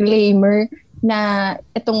nakapag-disclaimer na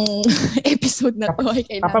itong episode na to ay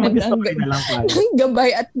kailangan Mag-discover na lang tayo. ng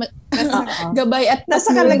gabay at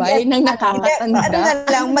Nasa patnubay kalagyan. ng nakakatanda. Ano na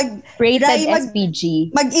lang, Rated Ray,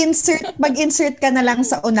 SPG. mag-insert ka na lang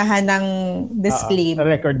sa unahan ng disclaimer.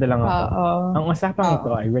 Record na lang ako. Oo. Ang usapang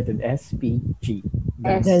ito ay rated SPG.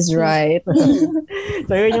 That's right.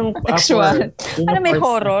 So, yun yung... Actual. May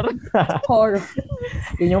horror? Horror.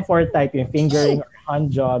 Yun yung fourth type, yung fingering or hand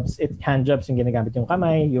jobs. Hand jobs yung ginagamit yung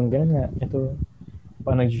kamay, yung gano'n nga. Ito,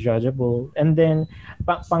 pang nag-judgeable. And then,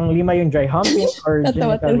 pang-lima yung dry humping or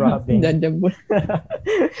genital rubbing.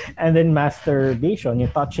 And then masturbation, yung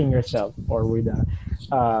touching yourself or with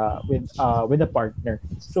a partner.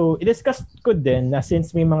 So, i-discuss ko din na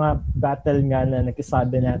since may mga battle nga na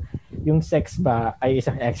nagsasabi na yung sex ba ay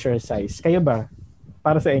isang exercise. Kayo ba?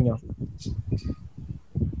 Para sa inyo?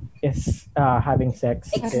 Is having sex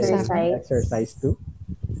Exercise. is exercise too?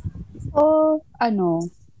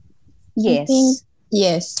 Yes.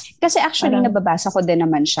 Yes. Kasi actually, nababasa ko din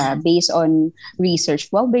naman siya based on research.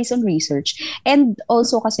 Well, based on research. And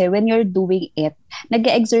also kasi, when you're doing it,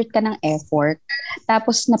 nag-exert ka ng effort.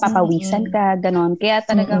 Tapos, napapawisan ka, ganon. Kaya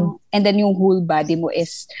talagang, and then yung whole body mo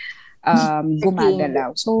is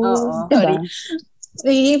gumagalaw. So, diba?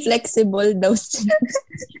 Nagiging flexible daw.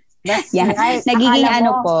 Yan. Nagiging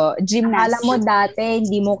gymnast. Alam mo dati,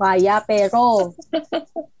 hindi mo kaya, pero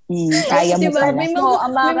kaya mo diba, pala.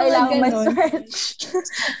 ang mga kailangan ma-search.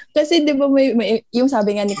 Kasi di ba may, yung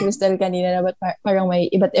sabi nga ni Cristel kanina na parang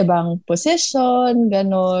may iba't ibang position,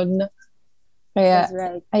 ganon. Kaya, That's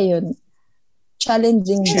right. ayun.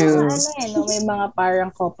 Challenging. True. May mga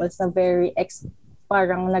parang couples na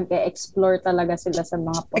parang nag-explore talaga sila sa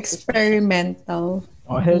mga position. Experimental.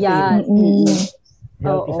 Healthy. Yan.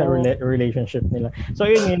 Healthy sa relationship nila. So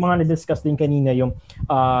yun, yung mga na-discuss din kanina, yung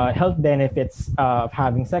health benefits of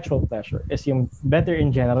having sexual pleasure is yung better in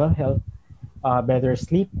general health, better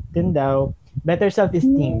sleep din daw, better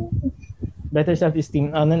self-esteem. Better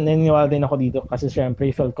self-esteem. Naniniwala din ako dito kasi syempre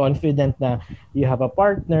you feel confident na you have a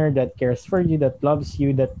partner that cares for you, that loves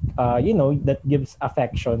you, that that gives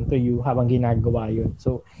affection to you habang ginagawa yun.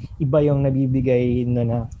 So iba yung nabibigay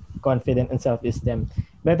na confident and self-esteem.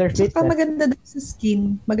 Better fitness. Saka maganda daw sa skin.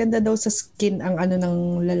 Maganda daw sa skin ang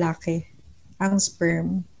ng lalaki. Ang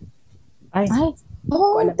sperm. Ay.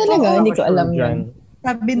 Talaga? Hindi ko alam yan.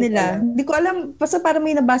 Sabi nila. Hindi ko alam. Basta parang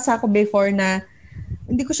may nabasa ako before na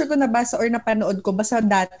hindi ko sure kung nabasa or napanood ko. Basta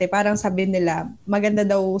dati, parang sabi nila, maganda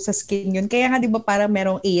daw sa skin yun. Kaya nga di ba parang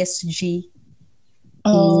merong ASG.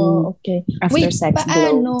 Oh, okay. After sex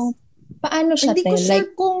glow. Paano siya? Hindi ko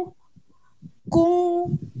sure kung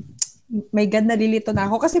may God, nalilito na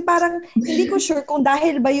ako. Kasi parang, hindi ko sure kung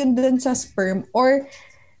dahil ba yun dun sa sperm or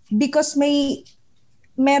because may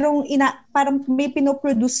parang may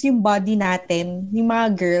pinoproduce yung body natin, yung mga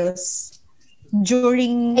girls,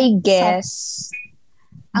 during... I guess,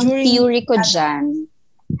 ang theory ko dyan,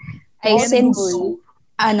 ay since,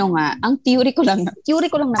 ang theory ko lang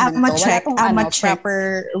naman to. Wala akong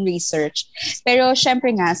proper research. Pero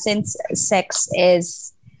syempre nga, since sex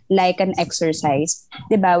is like an exercise,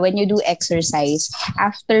 'di ba? When you do exercise,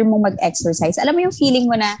 after mo mag-exercise, alam mo yung feeling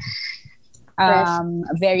mo na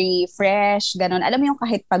very fresh, ganon. Alam mo yung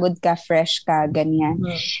kahit pagod ka, fresh ka, ganyan.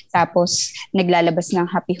 Tapos, naglalabas ng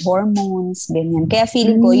happy hormones, ganyan. Kaya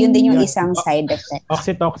feeling ko, yun din yung isang side effect.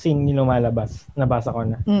 Oxytocin yung lumalabas. Nabasa ko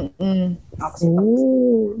na.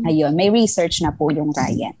 Ooh. Ayun, may research na po yung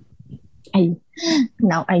Ryan.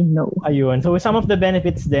 Now I know. Ayun. So, some of the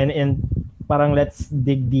benefits then, and parang let's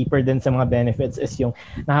dig deeper din sa mga benefits is yung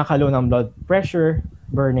nakakalow ng blood pressure,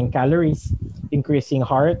 burning calories, increasing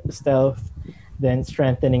heart health, then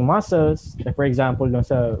strengthening muscles. Like for example, no,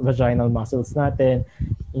 sa vaginal muscles natin,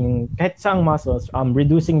 yung kahit saang muscles,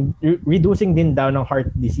 reducing din down ng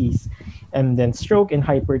heart disease, and then stroke and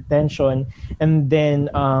hypertension, and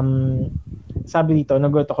then sabi dito,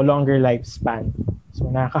 nagot ako, longer lifespan. So,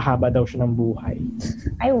 nakakahaba daw siya ng buhay.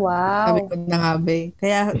 Ay, wow. Sabi ko na nga, be.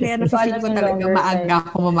 Kaya na-feel ko talaga maaga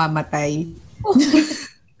ako mamamatay.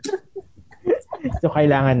 So,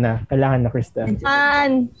 kailangan na, Krista.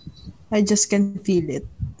 I just can feel it.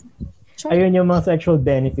 Ayun yung mga sexual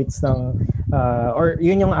benefits ng, or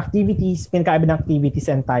yun yung activities, pinakaiba ng activities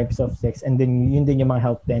and types of sex, and then yun din yung mga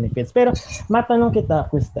health benefits. Pero, matanong kita,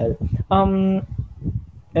 Crystal,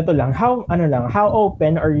 ito lang, how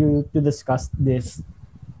open are you to discuss this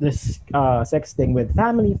sex thing with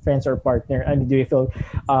family, friends, or partner? I mean, do you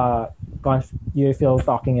feel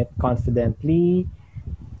talking it confidently?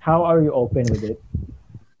 How are you open with it?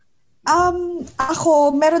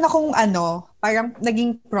 Ako, meron akong parang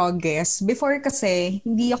naging progress. Before kasi,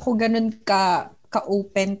 hindi ako ganun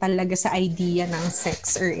ka-open talaga sa idea ng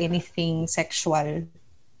sex or anything sexual.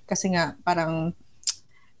 Kasi nga, parang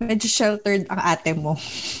medyo sheltered ang ate mo.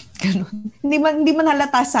 Ganun. Hindi man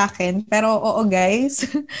halata sa akin, pero oo guys.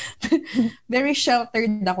 Very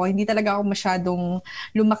sheltered ako. Hindi talaga ako masyadong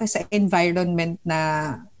lumaki sa environment na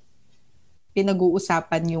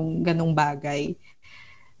pinag-uusapan yung ganung bagay.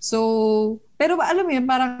 So, pero alam mo yun,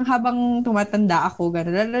 parang habang tumatanda ako,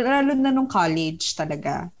 gano'n, lalo na nung college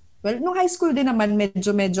talaga. Well, nung high school din naman,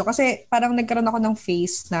 medyo, kasi parang nagkaroon ako ng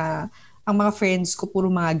phase na ang mga friends ko puro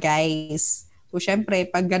mga guys. So, syempre,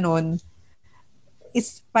 pag gano'n,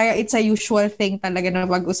 it's a usual thing talaga na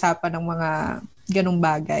pag-usapan ng mga ganung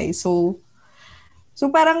bagay. So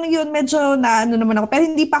parang yun, medyo naman ako. Pero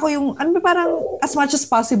hindi pa ako yung, parang as much as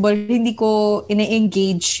possible, hindi ko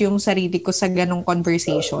ine-engage yung sarili ko sa ganung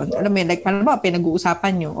conversation. Alam mo yun, like, parang ba,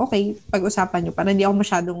 pinag-uusapan nyo. Okay, pag-usapan nyo. Parang hindi ako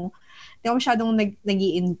masyadong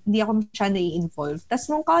nai-involve. Tapos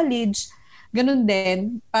nung college, ganun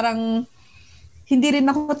din, parang hindi rin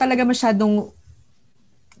ako talaga masyadong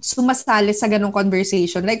sumasali sa ganong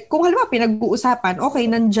conversation. Like, kung halimbawa pinag-uusapan, okay,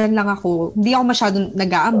 nandyan lang ako. Hindi ako masyadong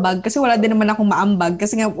nag-aambag kasi wala din naman akong maambag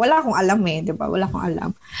kasi nga wala akong alam di ba? Wala akong alam.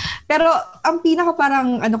 Pero, ang pinaka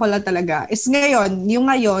parang ko lang talaga is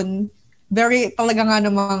ngayon, very talaga nga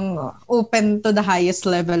namang open to the highest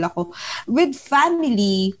level ako. With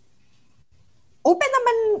family, open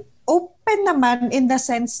naman in the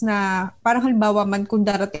sense na parang halimbawa man kung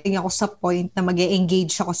darating ako sa point na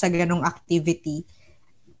mag-e-engage ako sa ganong activity,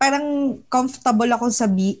 parang comfortable ako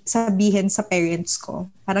sabihin sa parents ko.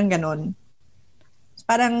 Parang ganon.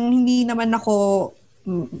 Parang hindi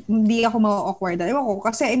ako ma-awkward. Ewan ko,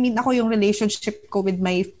 kasi ako yung relationship ko with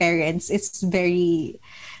my parents, it's very,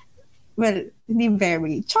 well, hindi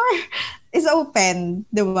very, it's open,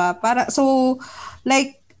 di ba? So,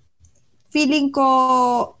 like, feeling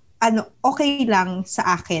ko, okay lang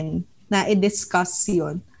sa akin na i-discuss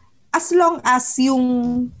yun. As long as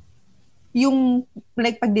yung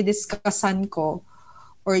like pagdidiscussan ko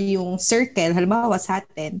or yung circle, halimbawa sa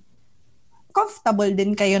atin, comfortable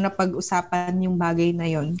din kayo na pag-usapan yung bagay na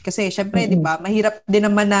yon. Kasi syempre, di ba, mahirap din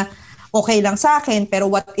naman na okay lang sa akin, pero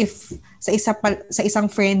what if sa isang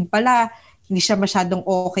friend pala, hindi siya masyadong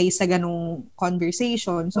okay sa ganung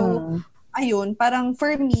conversation. So, ayun, parang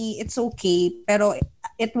for me, it's okay, pero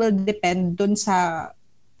it will depend dun sa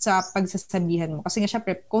pagsasabihan mo. Kasi nga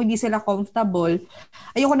syempre, kung hindi sila comfortable,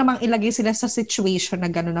 ayoko namang ilagay sila sa situation na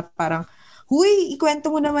gano'n na parang, huy, ikwento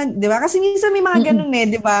mo naman, di ba? Kasi minsan may mga gano'n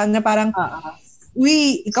di ba? Na parang,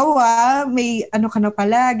 uy, ikaw may ka na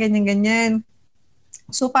pala, ganyan-ganyan.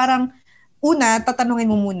 So parang, una, tatanungin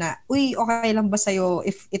mo muna, uy, okay lang ba sa'yo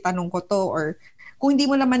if itanong ko to? Or kung hindi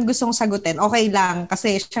mo naman gustong sagutin, okay lang.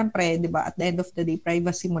 Kasi syempre, di ba, at the end of the day,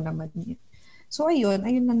 privacy mo naman yun. So, ayun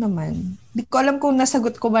na naman. Di ko alam kung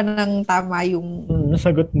nasagot ko ba ng tama yung...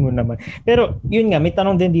 Nasagot mo naman. Pero, yun nga, may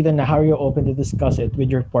tanong din dito na how are you open to discuss it with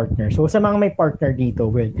your partner? So, sa mga may partner dito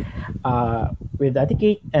with Ate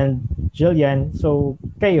Kate and Jillian, so,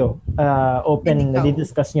 kayo, open,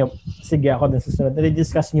 nadi-discuss nyo, sige ako dun sa sunod,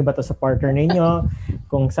 nadi-discuss nyo ba to sa partner ninyo?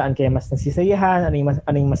 Kung saan kayo mas nasisayahan?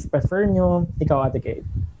 Ano yung mas prefer nyo? Ikaw, Ate Kate.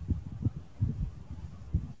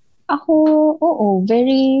 Ako, oo,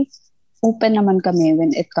 very open naman kami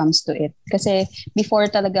when it comes to it. Kasi before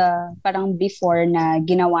na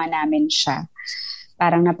ginawa namin siya,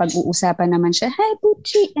 parang napag-uusapan naman siya, hi,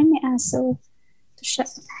 Puchi, ay may aso. Siya,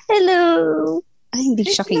 hello! Ay, hindi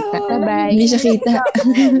siya kita. Bye-bye. Hindi siya kita.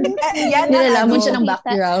 Nilalamon siya ng ano,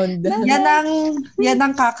 background. Yan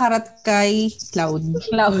ang kakarat kay Cloud.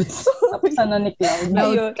 Cloud. Ano ni Cloud?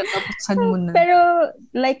 Cloud, katapusan mo na. Pero,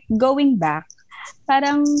 like, going back,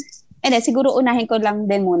 parang, siguro unahin ko lang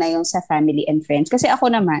din muna yung sa family and friends. Kasi ako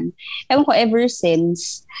naman, ewan ko, ever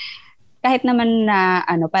since, kahit naman na,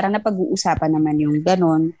 parang napag-uusapan naman yung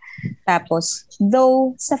ganon. Tapos,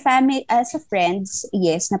 though, sa friends,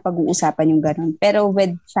 yes, napag-uusapan yung ganon. Pero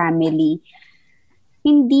with family,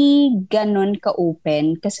 hindi ganon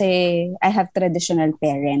ka-open kasi I have traditional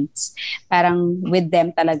parents. Parang with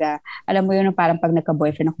them talaga, alam mo yun, parang pag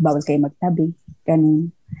nagka-boyfriend ako, bawal kayo magtabi. Ganon.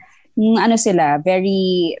 Sila,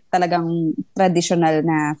 very talagang traditional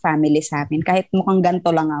na family sa amin. Kahit mukhang ganto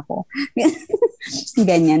lang ako.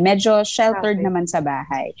 Ganyan. Medyo sheltered naman sa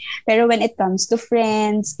bahay. Pero when it comes to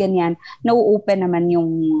friends, ganyan, na-open naman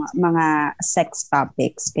yung mga sex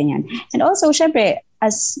topics, ganyan. And also, syempre,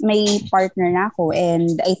 as may partner na ako,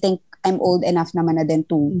 and I think I'm old enough naman na din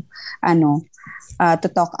to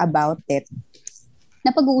talk about it,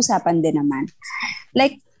 napag-uusapan din naman.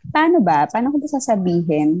 Like, paano ko ba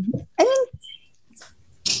sasabihin? I mean,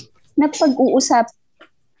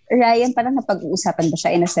 Ryan, parang napag-uusapan ba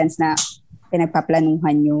siya in a sense na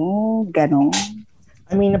pinagpaplanuhan nyo? Gano'n?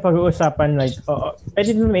 I mean, napag-uusapan, like,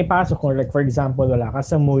 pwede din may pasok kung, like, for example, wala ka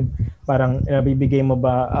sa mood, parang nabibigay mo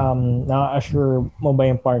ba, na-assure mo ba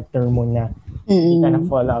yung partner mo na hindi ka na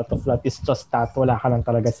fall out of love, it's just that wala ka lang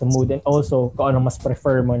talaga sa mood. And also, kung ano mas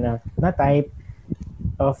prefer mo na type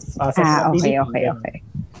of okay.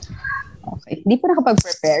 Hindi pa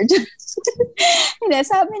nakapag-prepare. Hindi,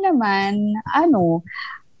 sabi naman,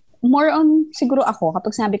 more on, siguro ako,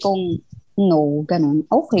 kapag sabi kong no, ganun,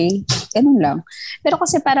 okay, ganun lang. Pero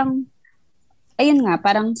kasi parang, ayun nga,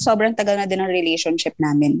 parang sobrang tagal na din ang relationship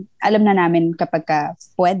namin. Alam na namin kapag ka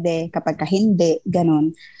pwede, kapag ka hindi,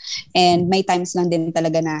 ganun. And may times lang din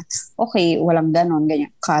talaga na, okay, walang ganun, ganyan,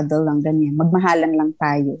 cuddle lang, ganyan, magmahalan lang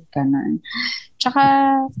tayo, ganun. Tsaka,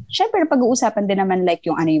 syempre, pag-uusapan din naman like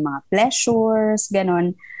yung yung mga pleasures,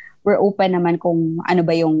 ganon. We're open naman kung ano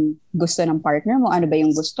ba yung gusto ng partner mo, ano ba yung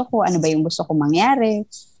gusto ko, ano ba yung gusto ko mangyari.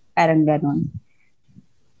 Parang ganon.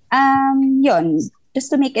 Yun,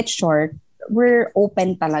 just to make it short, we're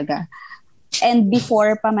open talaga. And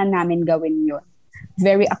before pa man namin gawin yun,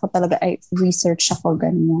 very ako talaga, research ako,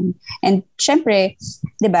 ganyan. And syempre,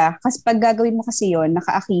 di ba, kasi pag gagawin mo kasi yun,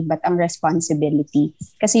 nakaakibat ang responsibility.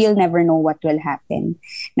 Kasi you'll never know what will happen.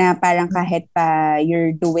 Na parang kahit pa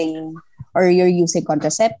you're doing or you're using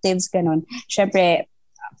contraceptives, ganun. Syempre,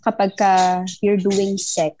 kapag you're doing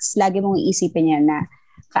sex, lagi mong iisipin yan na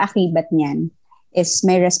kaakibat niyan is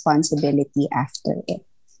may responsibility after it.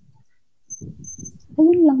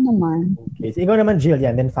 Ayun lang naman. Okay. So, ikaw naman,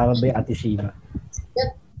 Jillian, then followed by Ate Shiva.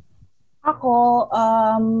 Ako,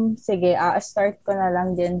 sige, start ko na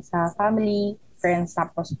lang din sa family, friends,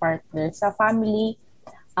 tapos partner. Sa family,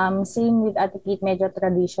 same with Ate Kate, medyo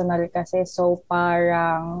traditional kasi. So,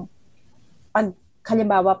 parang,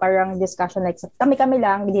 halimbawa, parang discussion, like, kami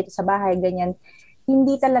lang, dito sa bahay, ganyan.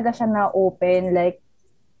 Hindi talaga siya na-open, like,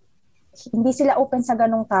 hindi sila open sa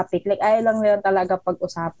ganong topic. Like, ayaw lang nila talaga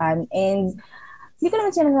pag-usapan. And, hindi ko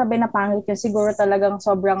naman sinasabi na pangit yun. Siguro talagang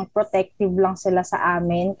sobrang protective lang sila sa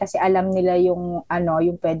amin kasi alam nila yung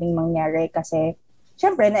yung pwedeng mangyari kasi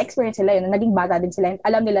syempre na-experience sila yun. Naging bata din sila.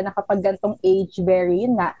 Alam nila na kapag gantong age, very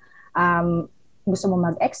yun nga, gusto mo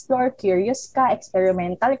mag-explore, curious ka,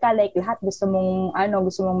 experimental ka, like lahat gusto mong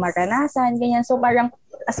maranasan, ganyan. So parang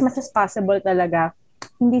as much as possible talaga,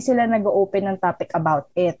 hindi sila nag-open ng topic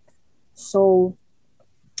about it. So,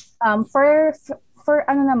 for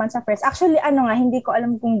naman sa friends. Actually, hindi ko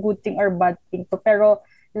alam kung good thing or bad thing to. Pero,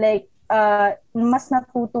 like, mas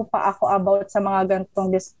natuto pa ako about sa mga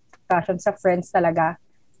ganitong discussion sa friends talaga.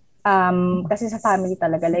 Kasi sa family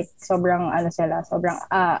talaga, like, sobrang,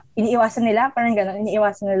 iniiwasan nila, parang gano'n,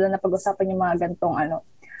 iniiwasan nila na pag-usapan yung mga ganitong,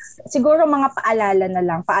 siguro mga paalala na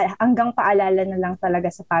lang, hanggang paalala na lang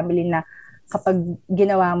talaga sa family na, kapag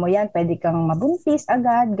ginawa mo yan, pwede kang mabuntis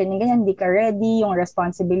agad, ganyan-ganyan, hindi ka ready, yung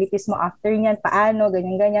responsibilities mo after yan, paano,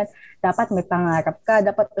 ganyan-ganyan. Dapat may pangarap ka,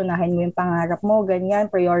 dapat unahin mo yung pangarap mo,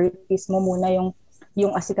 ganyan, priorities mo muna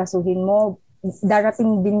yung asikasuhin mo.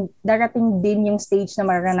 Darating din yung stage na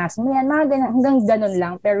maranasan mo yan, mga ganyan, hanggang ganun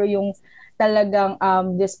lang. Pero yung talagang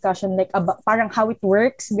discussion like parang how it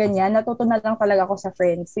works, ganyan, natuto na lang talaga ako sa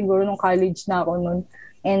friends. Siguro nung college na ako nun.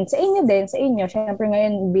 And sa inyo din, sa inyo, syempre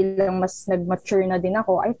ngayon bilang mas nag-mature na din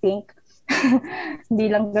ako, I think,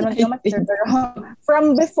 hindi lang ganun ka mature, pero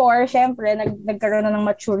from before, syempre, nagkaroon na ng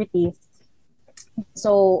maturity.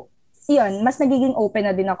 So, yun, mas nagiging open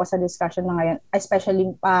na din ako sa discussion na ngayon. Especially,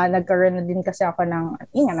 nagkaroon na din kasi ako ng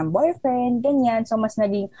boyfriend, ganyan. So, mas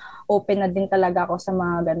naging open na din talaga ako sa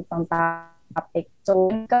mga ganitong topic. So,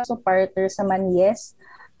 when it comes to partners naman, yes,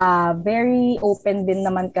 very open din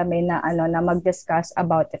naman kami na na mag-discuss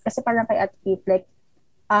about it. Kasi parang kay Ate Kate, like,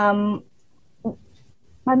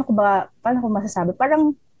 paano ko masasabi?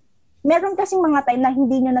 Parang, meron kasing mga time na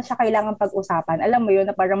hindi nyo na siya kailangan pag-usapan. Alam mo yun,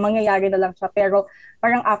 na parang mangyayari na lang siya. Pero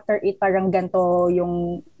parang after it, parang ganito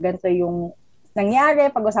yung nangyari.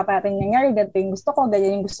 Pag-usapan natin yung nangyari, ganito yung gusto ko,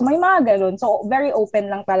 ganyan yung gusto mo, yung mga ganun. So, very open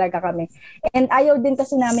lang talaga kami. And ayaw din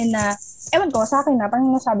kasi namin na, ewan ko, sa akin na, parang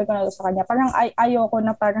nasabi ko na sa kanya, parang ayaw ko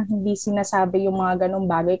na parang hindi sinasabi yung mga ganung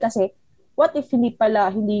bagay. Kasi, what if hindi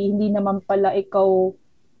naman pala ikaw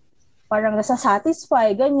parang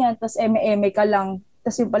nasasatisfy, ganyan, tapos eme-eme ka lang,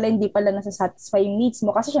 tapos yung pala hindi pala nasasatisfy yung needs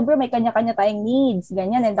mo. Kasi syempre may kanya-kanya tayong needs,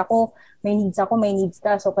 ganyan. And ako, may needs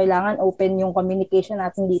ka. So, kailangan open yung communication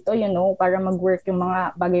natin dito, para mag-work yung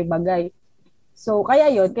mga bagay-bagay. So, kaya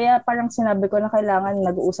parang sinabi ko na kailangan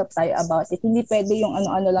nag-uusap tayo about it. Hindi pwede yung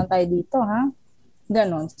ano-ano lang tayo dito, ha?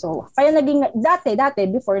 Ganon. So, kaya naging, dati,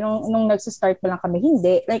 before, nung nagsistart pa lang kami,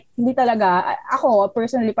 hindi talaga, ako,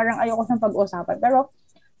 personally, parang ayoko ng pag-usapan. Pero,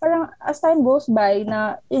 parang as time goes by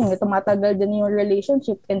na tumatagal din yung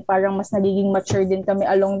relationship and parang mas nagiging mature din kami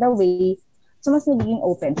along the way. So, mas nagiging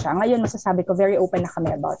open siya. Ngayon, masasabi ko, very open na kami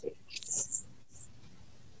about it.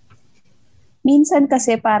 Minsan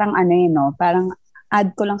kasi parang parang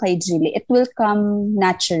add ko lang kay Jilly, it will come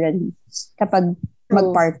naturally kapag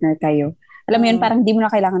mag-partner kayo. Alam mo yun, parang di mo na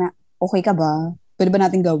kailangan na, okay ka ba? Pwede ba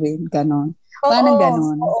natin gawin? Ganon. Parang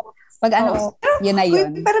ganon. Pag yun na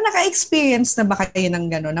yun. Pero naka-experience na ba kayo ng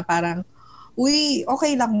gano'n na parang,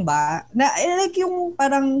 okay lang ba? Na, like yung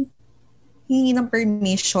parang hingi ng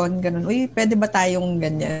permission, gano'n. Pwede ba tayong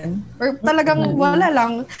ganyan? Or talagang wala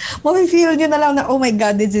lang. Mafe-feel nyo na lang na, oh my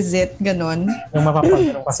God, this is it. Gano'n. Yung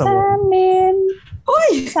mapapagano'n ka sa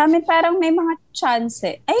Sa amin parang may mga chance.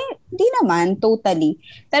 Di naman, totally.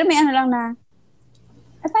 Pero may lang na,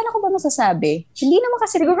 paano ko ba masasabi? Hindi naman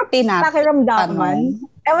kasi siguro pakiramdaman.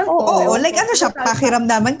 Ewan ko. Oo, like siya,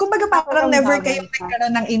 pakiramdaman. Kumbaga parang never kayong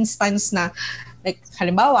nagkaroon ng instance na, like,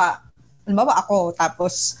 halimbawa ako,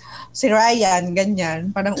 tapos si Ryan,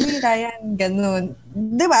 ganyan. Parang, Ryan, ganun.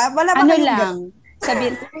 Di ba? Wala ba kayong lang?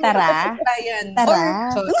 Sabihin, tara. Ryan.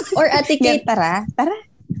 Tara. Or Ate Kate, tara.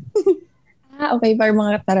 Okay, parang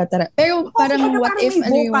mga tara. Pero parang what if,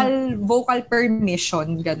 vocal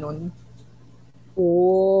permission, ganun.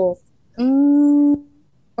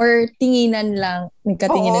 Or tinginan lang.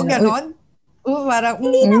 Nagkatinginan lang. Ganon. Parang,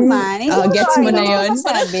 hindi naman. Gets mo na yun?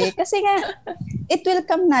 Kasi nga, it will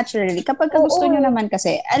come naturally. Kapag gusto nyo naman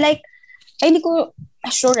kasi, hindi ko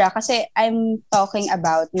sure kasi I'm talking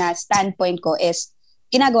about na standpoint ko is,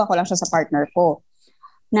 ginagawa ko lang siya sa partner ko.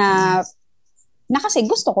 Na kasi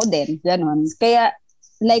gusto ko din. Ganon. Kaya,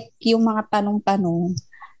 like, yung mga tanong-tanong,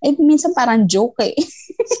 minsan parang joke eh.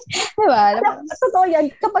 Diba? Totoo yan.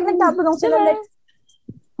 Kapag nagtatanong sila, like,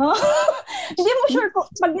 hindi mo sure kung,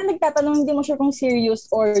 pag nagtatanong, hindi mo sure kung serious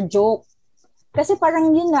or joke. Kasi parang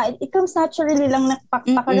yun nga, it comes naturally lang na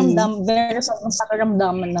pakiramdam, very sobrang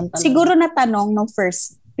pakiramdaman ng tanong. Siguro na tanong nung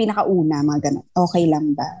first, pinakauna, mga ganun. Okay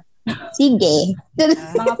lang ba? Sige.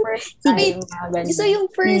 Mga first time, mga ganun. So yung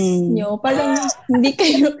first nyo, parang hindi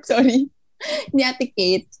kayo, sorry, ni Ate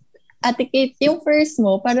Kate, yung first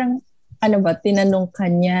mo, parang, tinanong ka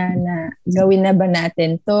niya na gawin na ba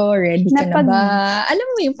natin to? Ready ka na ba? Alam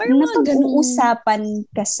mo yun, parang mga ganun. Napag-uusapan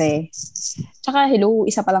kasi. Tsaka,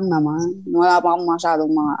 isa pa lang naman. Wala pa akong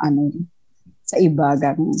masyadong mga sa iba,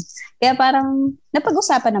 ganun. Kaya parang,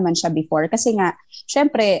 napag-usapan naman siya before. Kasi nga,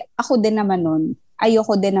 syempre, ako din naman nun,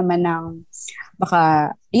 ayoko din naman ng,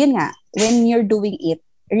 baka, yun nga, when you're doing it,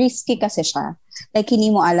 risky kasi siya. Like,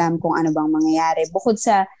 hindi mo alam kung ano bang mangyayari. Bukod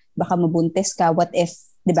sa, baka mabuntis ka, what if,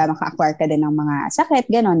 di ba, maka-acquire ka din ng mga sakit,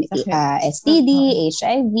 gano'n, STD,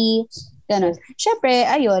 HIV, gano'n. Siyempre,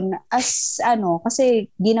 ayun, kasi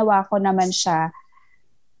ginawa ko naman siya,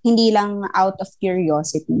 hindi lang out of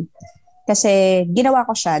curiosity. Kasi ginawa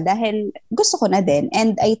ko siya dahil gusto ko na din.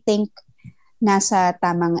 And I think nasa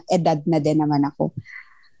tamang edad na din naman ako.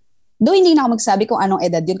 Though hindi na ako magsabi kung anong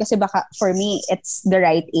edad yun kasi baka for me, it's the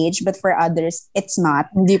right age but for others, it's not.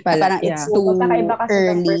 Hindi pala. Parang it's too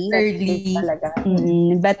early.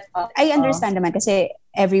 But I understand naman kasi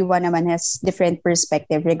everyone naman has different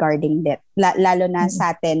perspective regarding that. Lalo na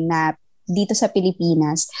sa atin na dito sa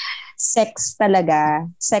Pilipinas, sex talaga,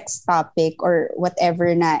 sex topic or whatever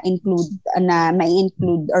na may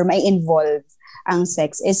include or may involve ang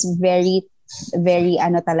sex is very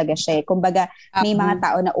talaga siya. Kumbaga, may mga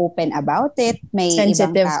tao na open about it, may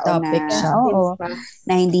sensitive ibang tao topic na, siya.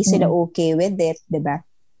 Na hindi sila okay with it, 'di ba?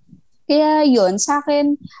 Kaya yun, sa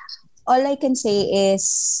akin, all I can say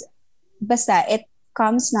is, basta, it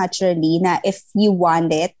comes naturally na if you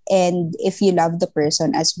want it and if you love the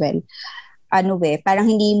person as well,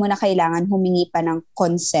 parang hindi mo na kailangan humingi pa ng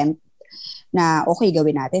consent na okay,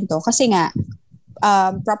 gawin natin to. Kasi nga,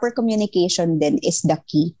 proper communication din is the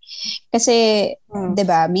key. Kasi, 'di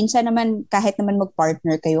ba, minsan naman kahit naman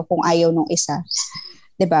mag-partner kayo kung ayaw nung isa,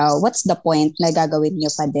 'di ba? What's the point na gagawin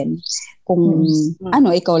niyo pa din kung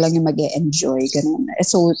ikaw lang yung mag-e-enjoy ganun.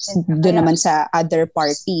 So, doon naman sa other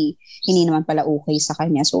party, hindi naman pala okay sa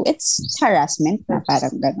kanya. So, it's harassment na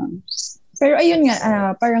parang ganun. Pero ayun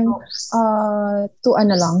nga, parang to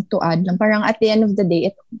add lang, parang at the end of the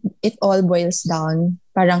day, it all boils down,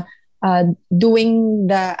 parang doing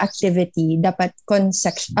the activity, dapat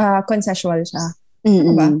consensual siya.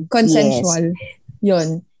 Diba? Consensual. Yes.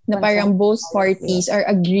 Yun. Na parang both parties are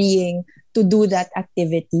agreeing to do that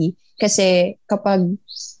activity. Kasi kapag,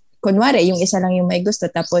 kunwari, yung isa lang yung may gusto,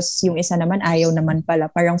 tapos yung isa naman ayaw naman pala,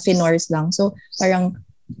 parang finors lang. So, parang,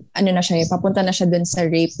 papunta na siya dun sa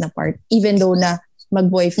rape na part. Even though na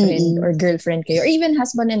mag-boyfriend or girlfriend kayo, or even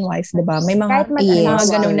husband and wife, diba? May mga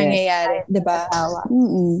ganong nangyayari, diba?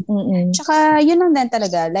 Tsaka, yun lang din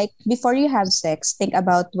talaga. Like, before you have sex, think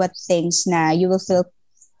about what things na you will feel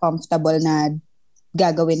comfortable na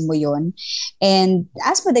gagawin mo yun. And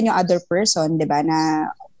ask mo din yung other person, diba, na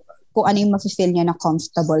kung ano yung mafe-feel niya na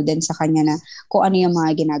comfortable din sa kanya na kung ano yung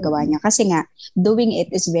mga ginagawa niya. Kasi nga, doing it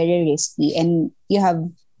is very risky and you have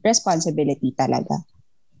responsibility talaga.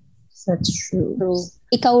 That's true.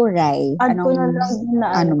 Ikaw, Rai,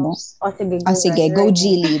 ano mo? Sige, go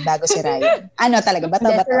Jilly bago si Rai. Talaga, bato.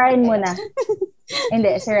 Si Ryan muna. Hindi,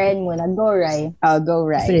 si Ryan muna. Go, Rai. Go,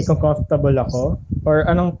 Rai. Kasi kung comfortable ako, or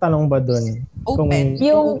anong tanong ba dun? Open.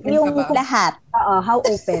 Yung lahat. How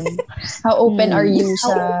open? How open are you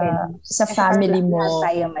sa family mo,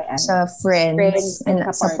 sa friends, and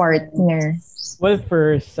sa partner? Well,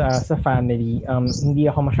 first, sa family, hindi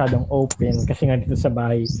ako masyadong open kasi nga dito sa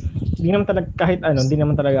bahay, hindi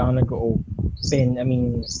naman talaga ako nag-open. I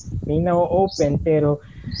mean, may na-open pero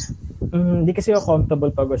hindi kasi ako comfortable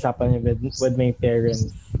pag-usapan with my parents.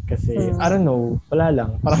 Kasi, I don't know, wala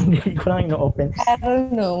lang. Parang hindi ko lang ino-open. I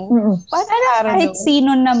don't know. Kahit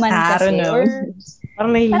sino naman kasi. Or,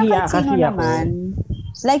 parang nahihiya kasi ako.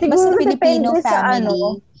 Like, basta Filipino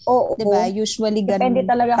family. Diba? Usually ganun depende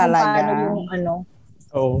talaga. Kung paano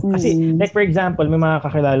yung kasi like for example, may mga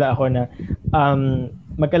kakilala ako na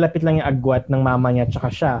magkalapit lang yung agwat ng mama niya at saka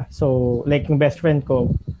siya. So like yung best friend ko,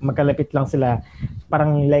 magkalapit lang sila.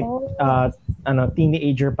 Parang like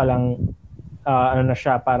teenager pa lang na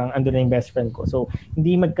siya, parang andun na yung best friend ko. So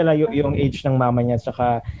hindi magkalayo yung age ng mama niya at saka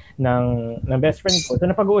ng best friend ko. So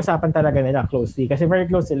napag-uusapan talaga nila closely kasi very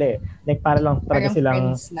close sila eh. Like para lang talaga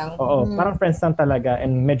silang friends lang. Parang friends lang talaga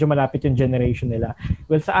and medyo malapit yung generation nila.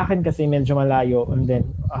 Well, sa akin kasi medyo malayo and then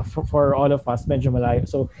for all of us medyo malayo.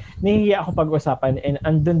 So nahihiya ako pag-usapan and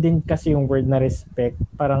andun din kasi yung word na respect,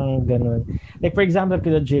 parang ganun. Like for example,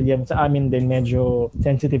 kila Jillian, sa amin din medyo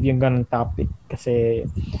sensitive yung ganun topic kasi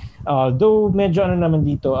though medyo naman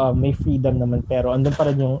dito may freedom naman pero andun pa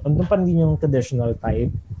rin din yung traditional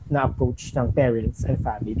type na approach ng parents and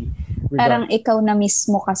family. Parang ikaw na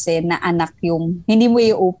mismo kasi na anak yung hindi mo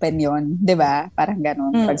i-open yon, 'di ba? Parang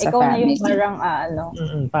ganoon pag sa ikaw family. Na yung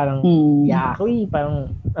parang parang parang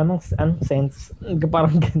anong sense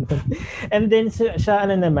parang ganoon. And then siya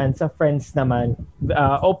naman sa friends naman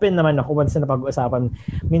open naman ako once na pag-uusapan.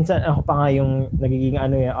 Minsan ako pa nga yung nagiging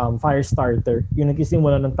fire starter, yung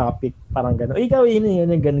nagsisimula ng topic, parang gano'n. Ikaw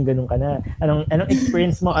yun ganun ka na. Anong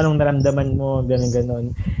experience mo, anong naramdaman mo,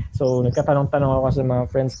 ganun. So nagkatanong-tanong ako sa mga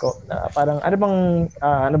friends ko, parang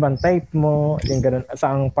ano bang type mo, yung ganun,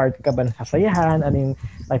 saang part ka ba nasasayahan, ano yung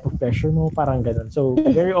type of pleasure mo, parang ganun. So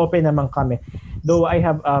very open naman kami. Though I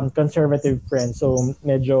have conservative friends, so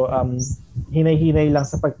medyo hinay-hinay lang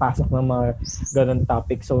sa pagpasok ng mga ganun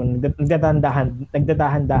topic. So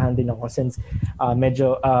nagdadahan-dahan din ako since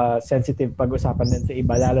medyo sensitive pag-usapan din sa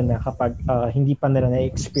iba, lalo na kapag hindi pa nila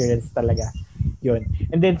na-experience talaga yun.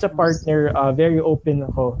 And then sa partner, very open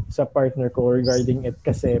ako sa partner ko regarding it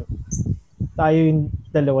kasi tayo yung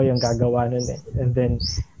dalawa yung gagawa nun eh. And then,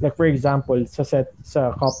 like for example, sa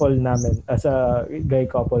couple namin, sa gay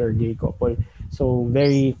couple or gay couple, so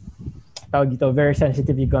very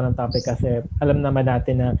sensitive yung ganong topic kasi alam naman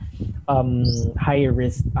natin na high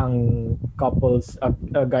risk ang couples,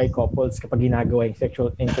 guy couples kapag ginagawa yung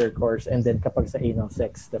sexual intercourse and then kapag sa anal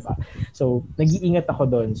sex, diba? So, nag-iingat ako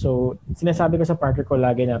doon. So, sinasabi ko sa partner ko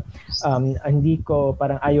lagi na hindi ko,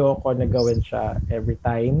 parang ayoko na gawin siya every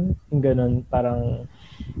time. Yung ganun, parang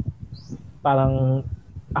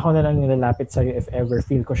ako na lang yung lalapit sa'yo if ever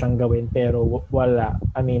feel ko siyang gawin pero wala.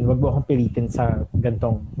 I mean, wag mo akong pilitin sa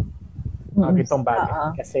gantong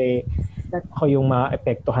bagay kasi ako yung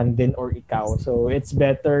maapektuhan din or ikaw. So it's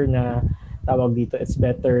better na it's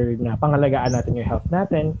better na pangalagaan natin yung health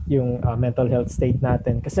natin, yung mental health state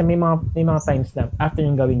natin. Kasi may mga times na after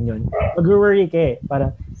yung gawin yun, mag-worry ka eh.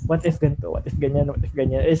 Parang, what if ganito? What if ganyan? What if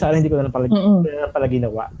ganyan? Eh, sana hindi ko na pala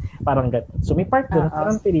ginawa. Parang ganito. So may part doon,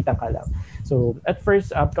 parang pilitan ka lang. So at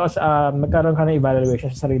first, because magkaroon ka ng evaluation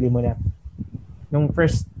sa sarili mo na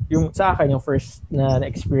sa akin, yung first na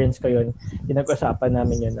experience ko yun, pinag-usapan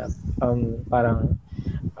namin yun na parang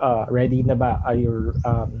ready na ba?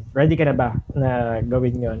 Ready ka na ba na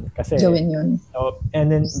gawin yun? Gawin yun.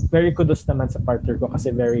 And then, very kudos naman sa partner ko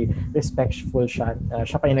kasi very respectful siya.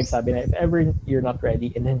 Siya pa yung nagsabi na if ever you're not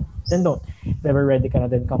ready, and then don't. If ever ready ka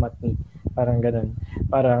na, then come at me. Parang ganun.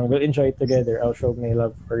 Parang we'll enjoy it together. I'll show my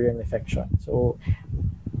love for you and affection. So,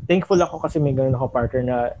 thankful ako kasi may ganun ako partner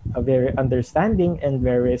na very understanding and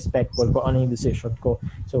very respectful kung ano yung decision ko.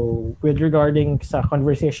 So, with regarding sa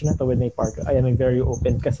conversation na to with my partner, I am very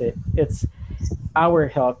open kasi it's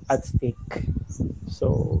our health at stake.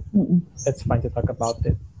 So, it's fine to talk about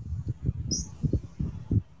it.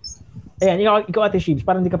 Ayan, ikaw Ate Sheebs,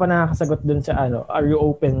 parang hindi ka pa nakakasagot dun sa are you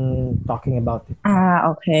open talking about it?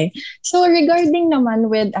 Okay. So, regarding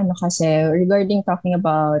naman with regarding talking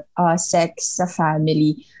about sex sa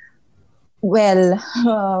family, well,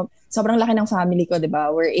 sobrang laki ng family ko, 'di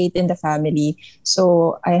ba? We're 8 in the family.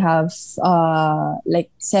 So, I have 7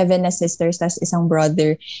 na sisters tas isang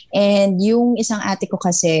brother. And yung isang ate ko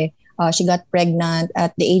kasi, she got pregnant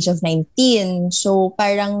at the age of 19. So,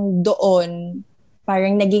 parang doon,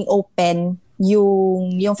 parang naging open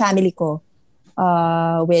yung family ko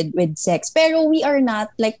with sex. Pero we are not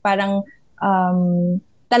parang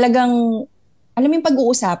talagang alam mo yung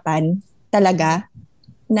pag-uusapan talaga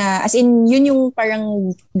na as in yun yung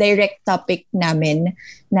parang direct topic namin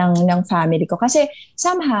ng family ko kasi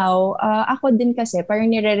somehow ako din kasi parang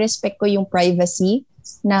nire-respect ko yung privacy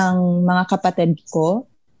ng mga kapatid ko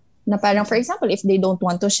na parang for example if they don't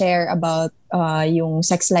want to share about yung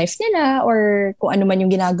sex life nila or kung ano man yung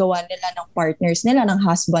ginagawa nila ng partners nila, ng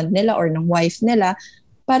husband nila or ng wife nila,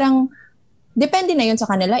 parang depende na yun sa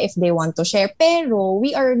kanila if they want to share. Pero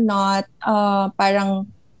we are not parang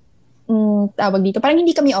tawag dito, parang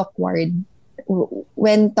hindi kami awkward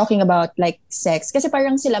when talking about sex. Kasi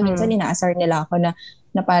parang sila minsan inaasar nila ako na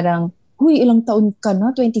parang, huy, ilang taon ka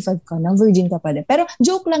na? 25 ka na? Virgin ka pa din. Pero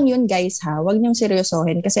joke lang yun, guys, ha? Huwag niyong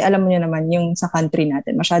seryosohin. Kasi alam mo niyo naman, yung sa country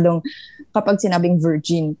natin, masyadong kapag sinabing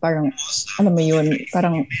virgin, parang, alam mo yun,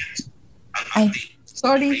 parang, ay,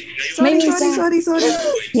 Sorry.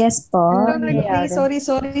 Yes po. Sorry.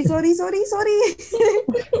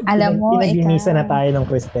 Alam mo, Pinaglinisan na tayo ng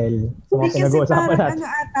Cristel. So, hindi kasi parang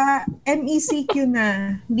MECQ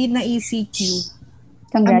na. Hindi na ECQ.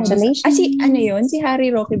 congratulations. Yun? Si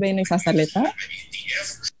Harry Roque ba yung nagsasalita?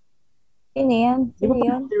 Sino yan? Di ba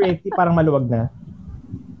parang maluwag na?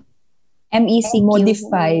 MECQ.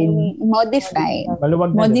 Modified.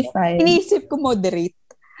 Maluwag na. Modified. Iniisip ko moderate.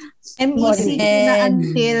 MECQ na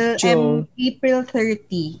until April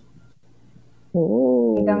 30.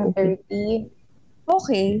 Hanggang 30.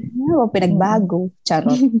 Okay. Ano ba pinagbago?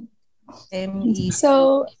 Charot. MECQ.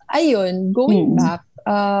 So, ayun, going back,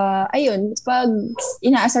 pag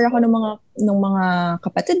inaasar ako ng mga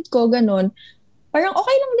kapatid ko, ganun, parang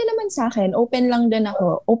okay lang din naman sa akin. Open lang din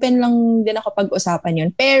ako pag-usapan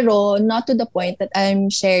yun. Pero, not to the point that I'm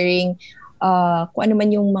sharing kung ano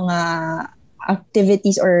man yung mga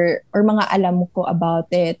activities or mga alam ko about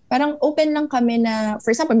it. Parang open lang kami na,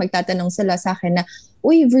 for example, magtatanong sila sa akin na,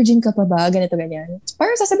 uy, virgin ka pa ba? Ganito, ganyan.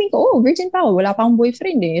 Parang sasabihin ko, virgin pa ako. Wala pa akong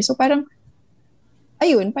boyfriend eh. So parang,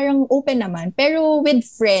 ayun, parang open naman. Pero with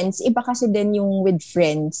friends, iba kasi din yung with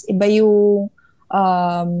friends. Iba yung,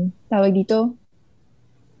 tawag dito,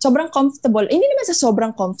 sobrang comfortable. Hindi naman sa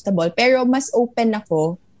sobrang comfortable, pero mas open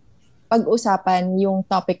ako pag-usapan yung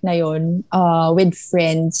topic na yon with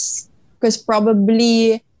friends. Because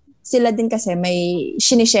probably sila din kasi may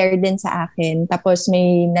sinishare din sa akin. Tapos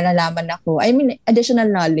may nalalaman ako. I mean, additional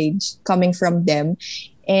knowledge coming from them.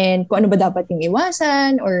 And kung ano ba dapat yung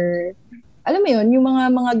iwasan or alam mo yun, yung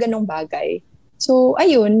mga ganong bagay. So,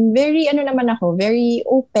 ayun, very very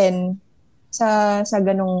open sa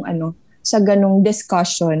ganong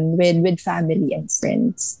discussion with family and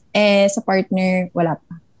friends. Sa partner, wala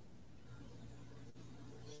pa.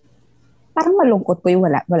 Parang malungkot po yung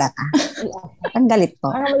wala ka. Ang galit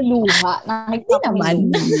po. Parang may luha. Hindi naman.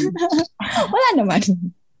 Wala naman.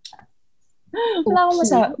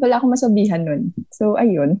 Wala akong masabihan nun. So,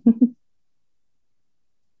 ayun.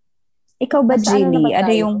 Ikaw ba, Jilly? Ano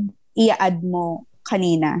tayo? yung i-add mo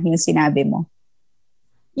kanina, yung sinabi mo?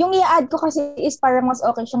 Yung i-add ko kasi is parang mas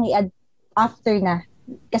okay siyang i-add after na.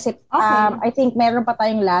 Kasi I think meron pa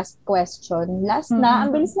tayong last question. Last na.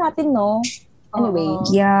 Ang bilis natin, no? Anyway.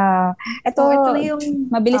 Yeah. Ito na yung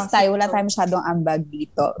mabilis tayo. Wala tayong masyadong ambag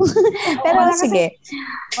dito. Pero sige.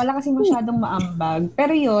 Wala kasi masyadong maambag.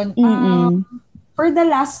 Pero yun, for the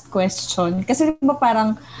last question, kasi diba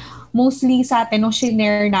parang mostly sa atin, nung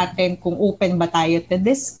shinare natin kung open ba tayo to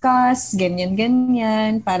discuss,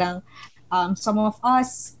 ganyan. Parang some of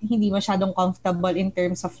us hindi masyadong comfortable in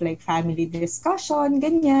terms of like family discussion,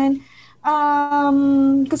 ganyan.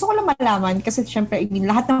 Gusto ko lang malaman kasi syempre, I mean,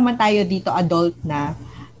 lahat naman tayo dito adult na,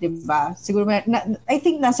 'di ba? Siguro I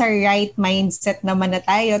think nasa right mindset naman na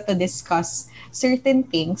tayo to discuss certain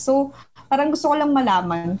things. So, parang gusto ko lang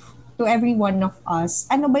malaman to every one of us,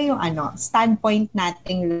 ano ba yung standpoint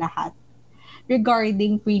nating lahat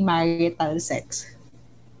regarding premarital sex.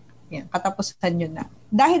 Yan, katapusan yun na.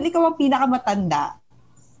 Dahil ikaw ang pinakamatanda,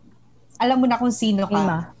 alam mo na kung sino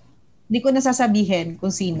ka. Hindi ko nasasabihin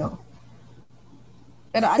kung sino.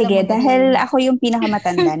 Pero alam sige, mo dahil ako yung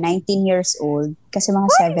pinakamatanda, 19 years old, kasi mga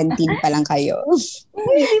 17 pa lang kayo.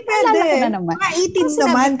 Hindi pwede. Na naman. Mga 18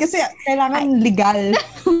 naman kasi kailangan legal.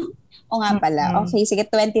 O nga pala. Okay, sige,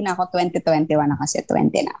 20 na ako. 2021 na kasi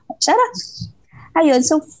 20 na ako. Charot! Ayun,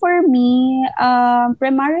 so for me,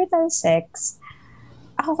 premarital sex,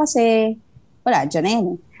 ako kasi, wala, dyan na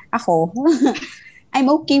yun. Ako,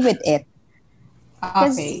 I'm okay with it.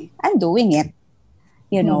 Because I'm doing it.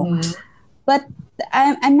 You know. But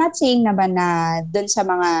I'm not saying naman na dun sa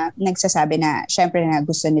mga nagsasabi na syempre na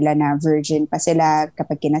gusto nila na virgin pa sila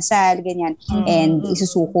kapag kinasal, ganyan. And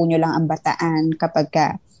isusuko nyo lang ang bataan kapag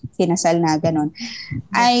kinasal na ganun.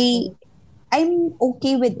 I'm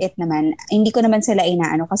okay with it naman. Hindi ko naman sila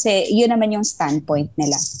inaano kasi yun naman yung standpoint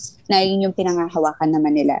nila. Na yun yung pinangahawakan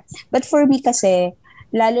naman nila. But for me kasi,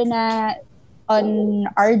 lalo na on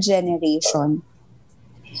our generation,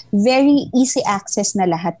 very easy access na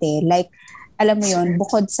lahat eh. Like, alam mo yun,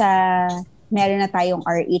 bukod sa meron na tayong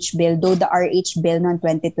RH bill, though the RH bill noong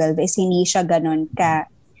 2012 is hindi siya ganun ka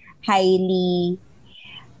highly,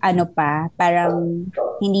 parang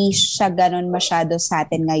hindi siya ganun masyado sa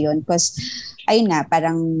atin ngayon. Because, ayun na,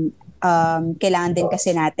 parang kailangan din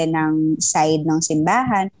kasi natin ng side ng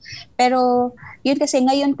simbahan. Pero, yun kasi,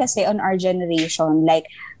 ngayon kasi on our generation, like,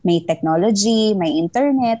 may technology, may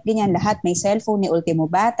internet, ganyan, lahat, may cellphone, ni ultimo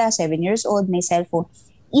bata, 7 years old, may cellphone.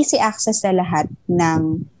 Easy access na lahat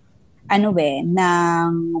ng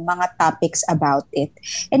ng mga topics about it.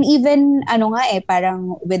 And even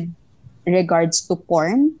parang with regards to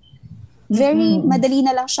porn, very madali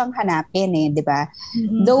na lang siyang hanapin eh, 'di ba?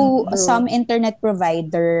 Though some internet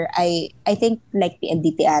provider I think like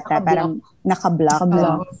PLDT ata parang naka-block.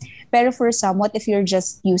 Pero for some, what if you're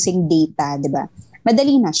just using data, 'di ba?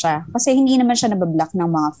 Madali na siya kasi hindi naman siya nabablock ng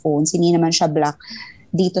mga phones, hindi naman siya block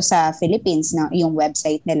dito sa Philippines na yung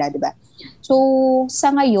website nila, 'di ba? So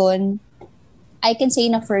sa ngayon, I can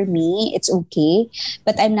say na for me, it's okay,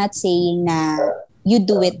 but I'm not saying na you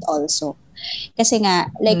do it also. Kasi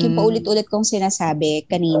nga, like yung paulit-ulit kong sinasabi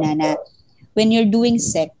kanina na when you're doing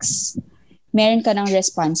sex, meron ka ng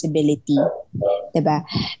responsibility, 'di ba?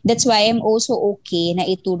 That's why I'm also okay na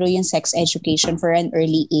ituro yung sex education for an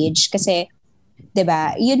early age kasi 'di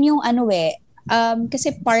ba? Yun yung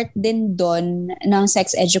kasi part din doon ng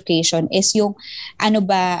sex education is yung ano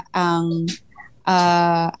ba ang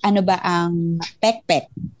pekpek,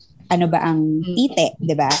 ano ba ang tite,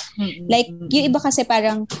 'di ba? Like yung iba kasi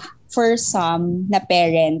parang for some na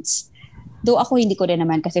parents, though ako hindi ko rin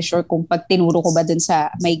naman kasi sure kung pag tinuro ko ba dun sa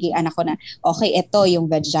maiging anak ko na, okay, ito yung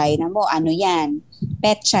vagina mo, ano yan?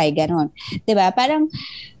 Petchay, ganon. 'Di ba? Parang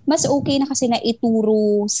mas okay na kasi na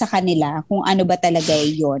ituro sa kanila kung ano ba talaga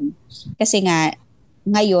yon. Kasi nga,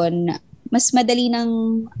 ngayon, mas madali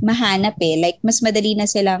nang mahanap Like, mas madali na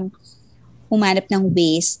silang humanap ng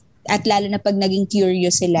ways. At lalo na pag naging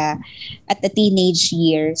curious sila at the teenage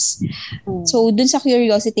years. So, dun sa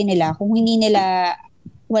curiosity nila, kung hindi nila,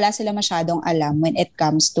 wala sila masyadong alam when it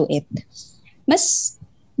comes to it, mas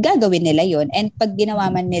gagawin nila yon. And pag ginawa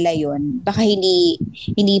man nila yon, baka hindi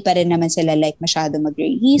pa rin naman sila like masyado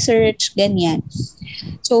mag-research, ganyan.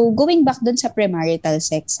 So, going back dun sa premarital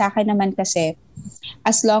sex, sa akin naman kasi,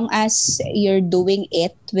 as long as you're doing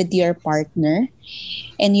it with your partner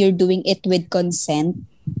and you're doing it with consent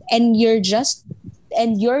and you're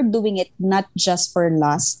doing it not just for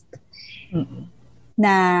lust,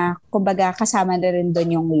 na kumbaga kasama na rin dun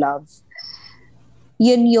yung love,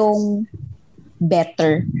 yun yung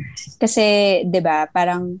better. Kasi, 'di ba,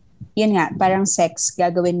 parang yun nga, parang sex,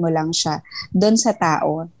 gagawin mo lang siya doon sa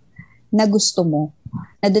tao na gusto mo,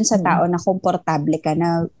 na doon sa tao na komportable ka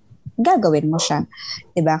na gagawin mo siya.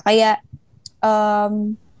 'Di ba? Kaya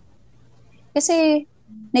kasi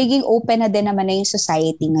naging open na din naman na yung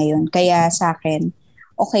society ngayon. Kaya sa akin,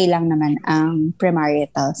 okay lang naman ang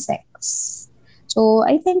premarital sex. So,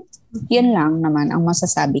 I think yun lang naman ang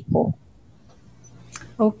masasabi ko.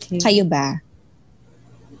 Okay. Kayo ba?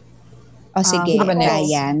 O sige,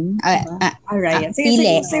 Ryan. Ryan.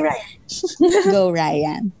 Sige, Ryan. Go,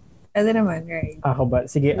 Ryan. Ano naman, Ryan? Ako ba?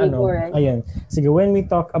 Sige, ayun. Sige, when we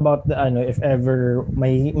talk about the if ever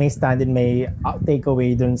may stand-in, may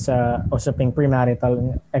takeaway dun sa usaping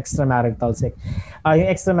premarital, extramarital sex. Yung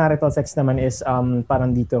extramarital sex naman is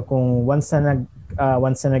parang dito, kung once na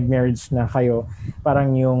nag-marriage na kayo,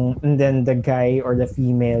 parang and then the guy or the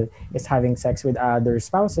female is having sex with other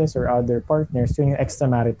spouses or other partners, yun yung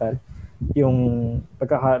extramarital. Yung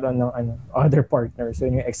pagkakaroon ng other partners, so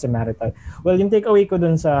yung extramarital. Well, yung takeaway ko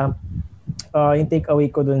dun sa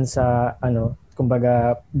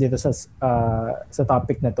kumbaga dito sa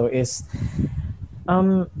topic na to is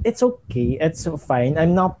it's okay, it's fine.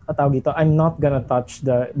 I'm not gonna touch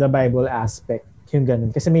the Bible aspect, yung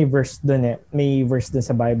ganun, kasi may verse dun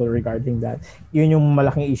sa Bible regarding that. Yun yung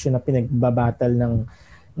malaking issue na pinagbabattle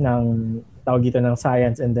ng tawag dito ng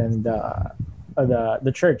science and then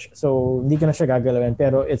the church. So hindi ko na siya gagalawin,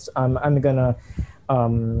 pero it's I'm gonna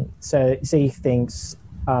say things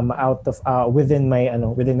out of within my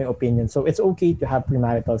opinion. So it's okay to have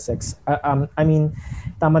premarital sex. I mean,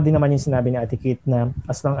 tama din naman yung sinabi ni Ate Kate na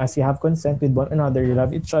as long as you have consent with one another, you love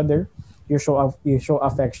each other, you show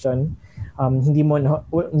affection, hindi mo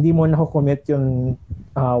na commit yung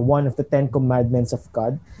one of the 10 commandments of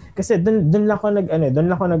God. Kasi doon lang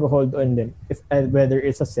ako nag-hold on din, if whether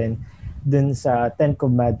it's a sin, dun sa 10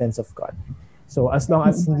 commandments of God. So as long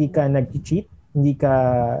as hindi ka nag-cheat, hindi ka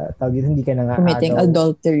nangaagaw,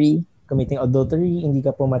 committing adultery, hindi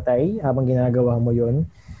ka pumatay habang ginagawa mo yon,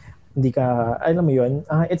 hindi ka, alam mo yon,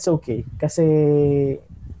 it's okay. Kasi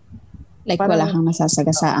like wala kang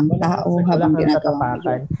nasasagasaang tao habang ginagawa mo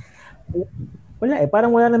yun. Wala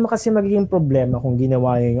parang wala naman kasi magiging problema kung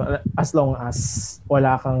ginawa yun, as long as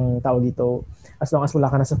wala kang as long as wala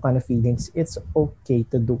ka na sa kind of feelings, it's okay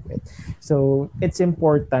to do it. So, it's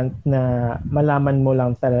important na malaman mo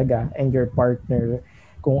lang talaga and your partner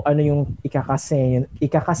kung ano yung ikakasiyan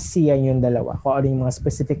yung dalawa, kung ano yung mga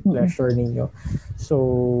specific pleasure ninyo.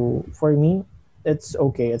 So, for me, it's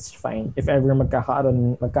okay, it's fine. If ever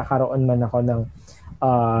magkakaroon man ako ng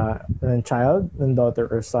child, ng daughter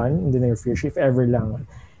or son in the near future, if ever lang,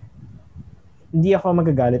 hindi ako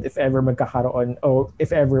magagalit if ever magkakaroon o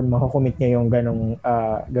if ever makukomit niya yung ganong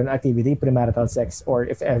activity, premarital sex, or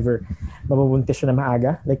if ever mabubuntis siya na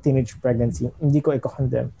maaga, like teenage pregnancy. Hindi ko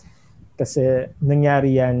i-condemn. Kasi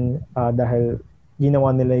nangyari yan dahil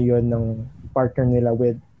ginawa nila yon ng partner nila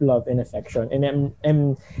with love and affection.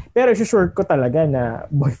 Pero sure ko talaga na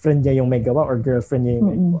boyfriend niya yung may gawa or girlfriend niya yung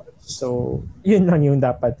may gawa. So, yun lang yung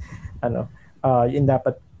dapat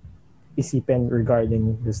isipin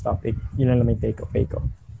regarding this topic. Yun lang may take-away ko.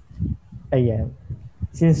 Ayan.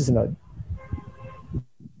 Sino susunod?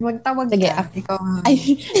 Magtawag Sige, ka. Ikaw.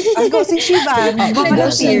 Go, si Shiva.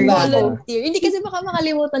 Volunteer. Hindi kasi baka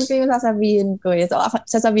makalimutan ko yung sasabihin ko. So,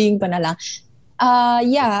 sasabihin ko na lang.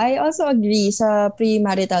 Yeah, I also agree sa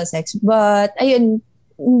premarital sex. But, ayun,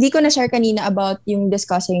 hindi ko na-share kanina about yung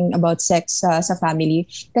discussing about sex sa family.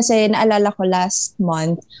 Kasi naalala ko last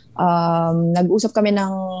month, nag-usap kami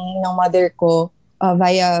ng mother ko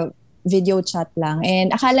via video chat lang. And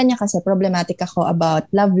akala niya kasi problematic ako about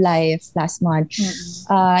love life last month.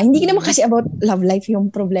 Hindi naman kasi about love life yung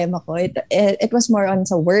problema ko. It was more on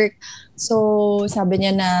sa work. So, sabi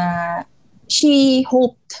niya na she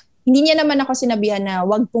hoped, hindi niya naman ako sinabihan na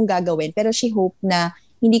wag kong gagawin, pero she hoped na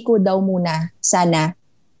hindi ko daw muna sana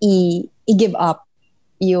i-give up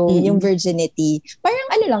yung virginity. Parang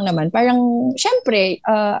ano lang naman, parang syempre,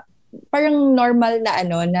 parang normal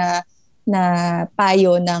na na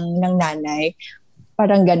payo ng nanay.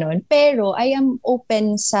 Parang ganon. Pero I am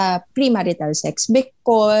open sa premarital sex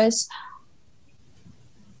because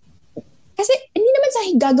kasi hindi naman sa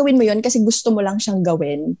gagawin mo yon kasi gusto mo lang siyang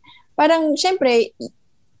gawin. Parang syempre,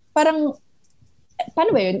 parang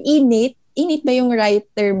paano ba yun? Innate ba yung right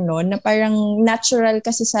term nun? Na parang natural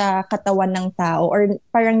kasi sa katawan ng tao or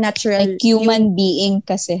parang natural. Like human being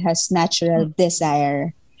kasi has natural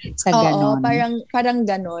desire sa ganon. Oo, parang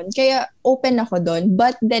ganon. Kaya open ako doon.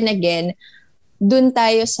 But then again, doon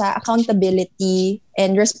tayo sa accountability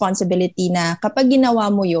and responsibility na kapag ginawa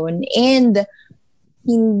mo yun and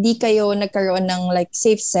hindi kayo nagkaroon ng like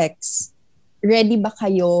safe sex, ready ba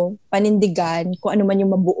kayo panindigan kung ano man yung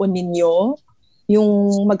mabuo ninyo?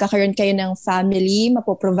 Yung magkakaroon kayo ng family,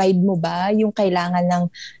 mapoprovide mo ba yung kailangan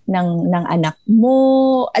ng anak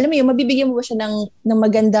mo? Alam mo yun, mabibigyan mo ba siya ng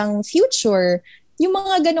magandang future? Yung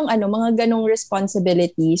mga ganong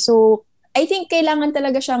responsibility. So, I think kailangan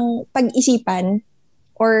talaga siyang pag-isipan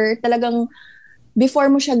or talagang before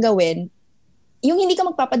mo siya gawin, yung hindi ka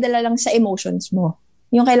magpapadala lang sa emotions mo.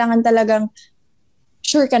 Yung kailangan talagang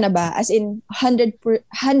sure ka na ba? As in, 100%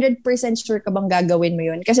 sure ka bang gagawin mo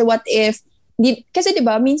yun? Kasi what if, kasi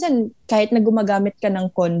diba, minsan kahit na gumagamit ka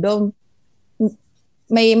ng condom,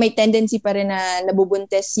 may tendency pa rin na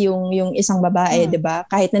nabubuntes yung isang babae, 'di ba?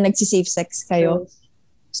 Kahit na nagsi-safe sex kayo.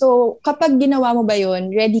 So, kapag ginawa mo ba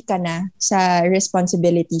 'yon, ready ka na sa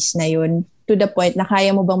responsibilities na 'yon to the point na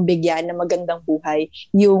kaya mo bang bigyan ng magandang buhay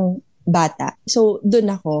yung bata. So,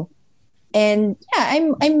 doon ako. And yeah,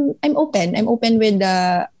 I'm open. I'm open with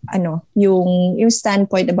the yung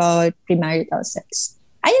standpoint about premarital sex.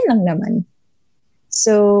 Ayun lang naman.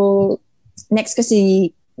 So, next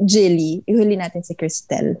kasi Jilly, ihuli natin si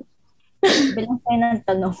Cristel. Bilang tayo ng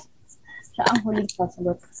tanong, siya ang huling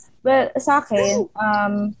sasagot. Well, sa akin,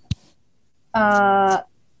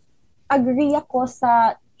 agree ako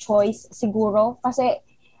sa choice siguro. Kasi,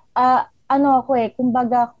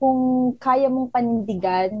 kumbaga, kung kaya mong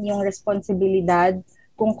panindigan yung responsibilidad,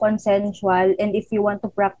 kung consensual, and if you want to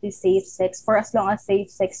practice safe sex, for as long as safe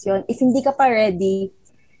sex yun, if hindi ka pa ready,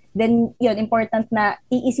 then yun, important na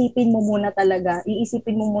iisipin mo muna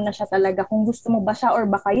siya talaga kung gusto mo ba siya or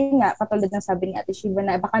baka yun nga, katulad ng sabi ni Ate Shiva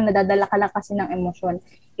na baka nadadala ka lang kasi ng emosyon.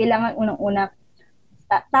 Kailangan unang-una,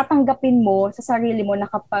 tatanggapin mo sa sarili mo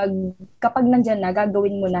na kapag nandyan na,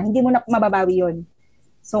 gagawin mo na, hindi mo na mababawi yun.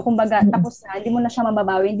 So, kumbaga, tapos na, hindi mo na siya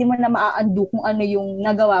mababawi, hindi mo na maa-undo kung ano yung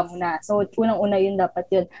nagawa mo na. So, unang-una yun dapat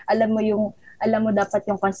yun. Alam mo dapat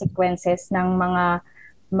yung consequences ng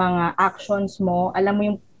mga actions mo.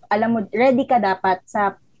 Alam mo, ready ka dapat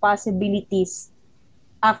sa possibilities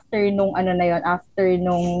after nung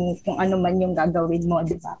kung ano man yung gagawin mo,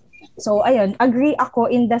 di ba? So, ayun, agree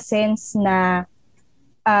ako in the sense na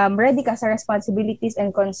ready ka sa responsibilities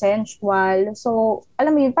and consensual. So,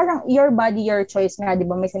 alam mo yun, parang your body, your choice nga, di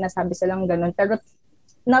ba? May sinasabi silang ganun. Pero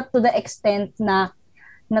not to the extent na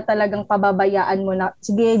talagang pababayaan mo na,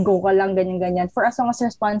 sige, go ka lang, ganyan-ganyan. For as long as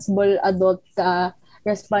responsible adult ka,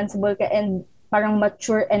 and parang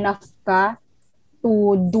mature enough ka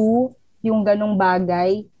to do yung ganong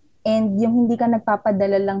bagay and yung hindi ka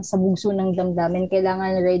nagpapadala lang sa bugso ng damdamin,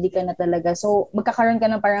 kailangan ready ka na talaga. So, magkakaroon ka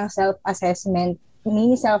ng parang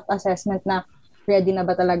mini self-assessment na ready na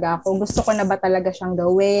ba talaga ako? Gusto ko na ba talaga siyang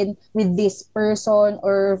gawin with this person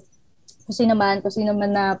or kung sino man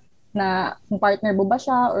na kung partner mo ba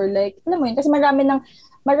siya or like, alam mo yun, kasi maraming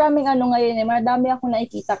ngayon marami akong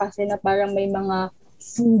nakikita kasi na parang may mga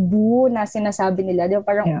fubu na sinasabi nila. Di ba?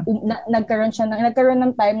 Parang nagkaroon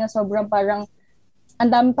ng time na sobrang parang ang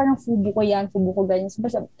dami parang fubu ko ganyan.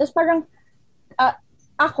 Tapos parang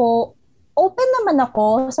ako, open naman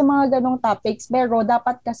ako sa mga ganong topics, pero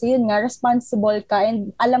dapat kasi yun nga, responsible ka and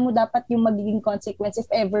alam mo dapat yung magiging consequence if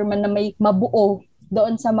ever man na may mabuo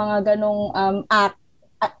doon sa mga ganong act.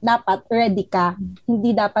 Dapat ready ka.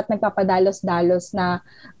 Hindi dapat nagpapadalos-dalos na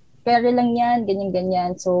pero lang yan,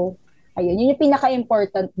 ganyan-ganyan. So, ayun, yun yung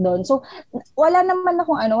pinaka-important doon. So, wala naman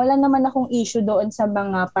akong issue doon sa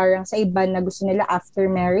mga parang sa iba na gusto nila after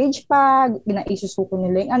marriage pa, isusuko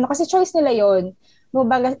nila yung kasi choice nila yun.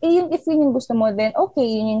 If yun yung gusto mo, then okay,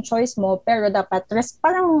 yun yung choice mo, pero dapat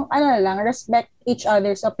parang respect each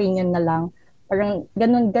other's opinion na lang. Parang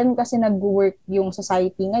ganun kasi nag-work yung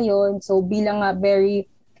society ngayon. So bilang very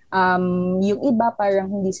yung iba parang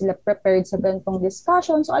hindi sila prepared sa ganitong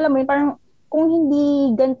discussion. So alam mo yun, parang kung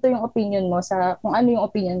hindi ganito yung opinion mo sa kung ano yung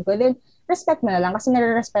opinion ko, then respect mo na lang kasi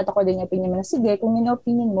nare-respeto ko din yung opinion mo na sige, kung yun yung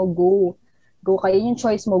opinion mo, go. Go kayo, yung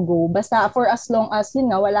choice mo, go. Basta for as long as yun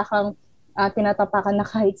nga, wala kang tinatapakan na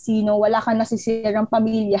kahit sino, wala kang nasisirang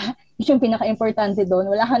pamilya. Yun yung pinaka-importante doon.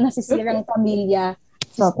 Wala kang nasisirang pamilya.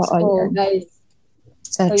 So, guys,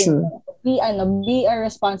 so true. Be a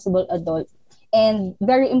responsible adult. And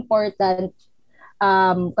very important,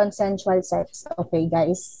 consensual sex. Okay,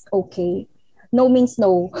 guys. Okay. No means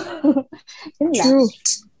no. True.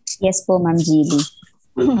 Yes po, Ma'am Gilly.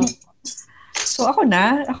 So, ako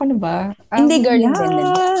na ba? Hindi, girl.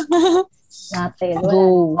 Natin.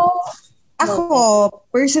 Go. Ako,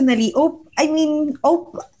 personally,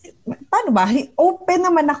 paano ba? Open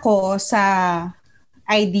naman ako sa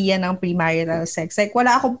idea ng premarital sex. Like,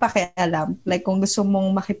 wala akong pakialam. Like, kung gusto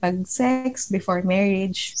mong makipag-sex before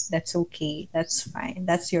marriage, that's okay. That's fine.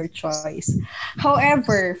 That's your choice.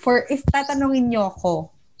 However, if tatanungin niyo ako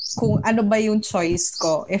kung ano ba yung choice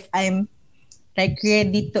ko, if I'm like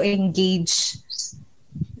ready to engage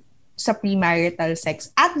sa premarital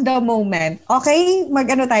sex at the moment, okay?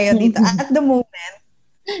 Mag-ano tayo dito. At the moment,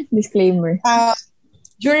 disclaimer.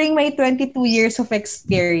 During my 22 years of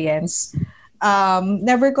experience,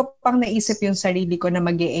 never ko pang naisip yung sarili ko na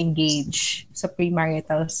mag-engage sa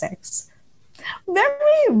premarital sex.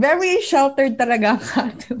 Very, very sheltered talaga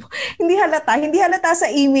ako. Hindi halata sa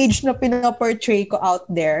image na pinaportray ko out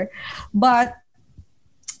there. But,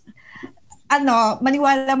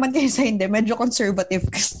 maniwala man kayo sa hindi, medyo conservative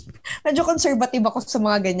ako sa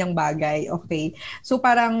mga ganyang bagay, okay? So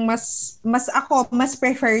parang mas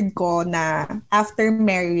preferred ko na after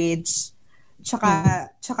marriage,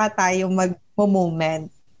 tsaka tayo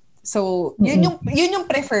mag-moment. So, yun yung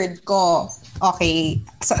preferred ko. Okay,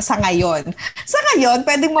 sa ngayon. Sa ngayon,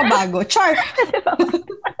 pwedeng mabago. Char!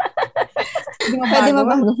 Pwede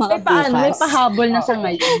mabago mga bukas. May pahabol na sa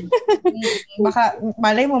ngayon. Baka,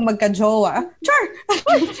 malay mo magka-jowa. Char!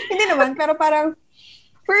 Hindi naman, pero parang,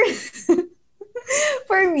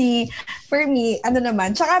 for me,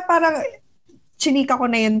 tsaka parang, chinika ko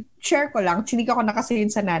na yun, share ko lang, chinika ko na kasi yun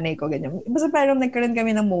sa nanay ko, ganyan. Basta parang nagkaroon kami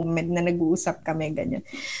ng moment na nag-uusap kami, ganyan.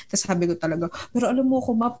 Tapos sabi ko talaga, pero alam mo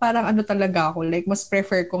ko, parang talaga ako, like, mas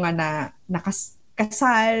prefer ko nga na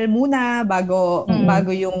kasal muna bago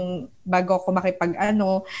ako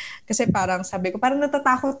kasi parang sabi ko, parang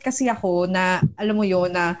natatakot kasi ako na, alam mo yun,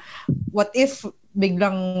 na what if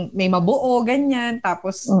biglang may mabuo, ganyan,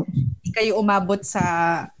 tapos hindi kayo umabot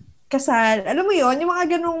sa kasal. Alam mo yun, yung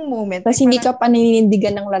mga ganong moment. Tapos hindi ka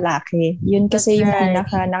paninindigan ng lalaki. Yun kasi yung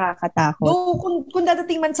nakakatakot. No, kung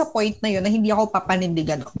dadating man sa point na yun na hindi ako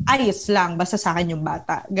papanindigan, ayos lang, basta sa akin yung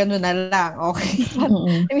bata. Ganun na lang, okay?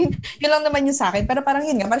 I mean, yun lang naman yung sa akin. Pero parang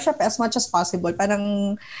yun nga, parang siya as much as possible.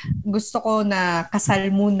 Parang gusto ko na kasal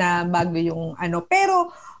muna bago yung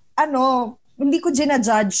Pero, hindi ko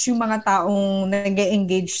ginajudge yung mga taong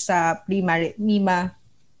nag-engage sa Mima,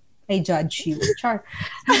 I judge you. Char.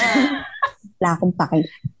 Wala akong paki.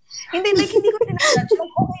 Hindi ko tinajudge.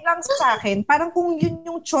 Okay lang sa akin. Parang kung yun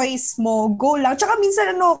yung choice mo, go lang. Tsaka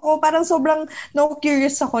minsan parang sobrang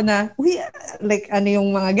curious ako na, like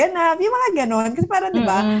yung mga ganap, yung mga ganon. Kasi parang, di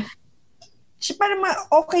ba, parang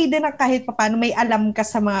okay din na kahit paano may alam ka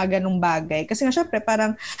sa mga ganong bagay. Kasi nga syempre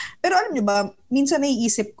parang, pero alam niyo ba, minsan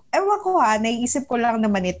naiisip ko lang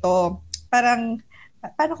naman ito. Parang,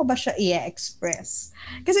 paano ko ba siya i-express?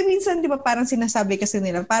 Kasi minsan, di ba, parang sinasabi kasi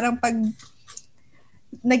nila, parang pag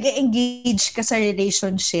nag-engage ka sa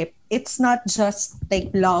relationship, it's not just like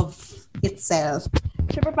love itself.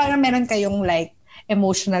 Siyempre, parang meron kayong like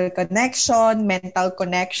emotional connection, mental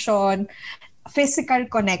connection, physical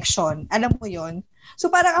connection. Alam mo yon. So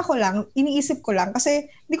parang ako lang, iniisip ko lang, kasi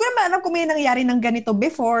hindi ko naman alam kung may nangyari ng ganito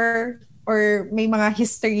before, or may mga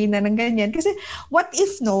history na ng ganyan. Kasi what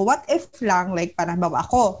if lang, like parang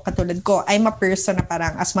ako, katulad ko, I'm a person na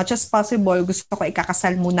parang as much as possible, gusto ko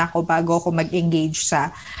ikakasal muna ako bago ako mag-engage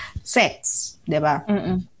sa sex. Diba?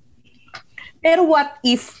 Pero what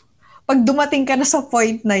if, pag dumating ka na sa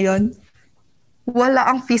point na yon, wala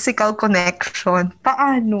ang physical connection.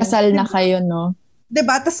 Paano? Kasal na kayo, no?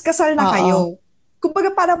 Diba? Tapos kasal na kayo.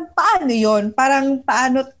 Kumbaga parang paano yon? Parang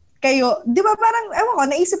paano kayo, di ba parang, ewan ko,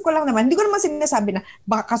 naisip ko lang naman, hindi ko naman sinasabi na,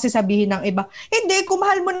 baka kasi sabihin ng iba, hindi, kung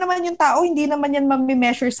mahal mo naman yung tao, hindi naman yan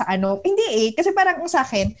mami-measure sa Hindi kasi parang sa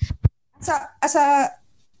akin, as a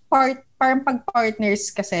parang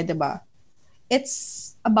pag-partners kasi, di ba,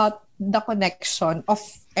 it's about the connection of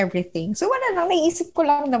everything. So wala lang, naisip ko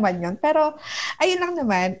lang naman yun. Pero, ayun lang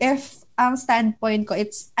naman, if ang standpoint ko,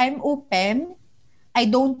 I'm open. I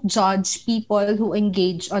don't judge people who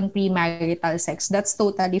engage on premarital sex. That's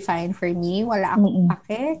totally fine for me. Wala akong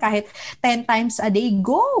pake. Kahit 10 times a day,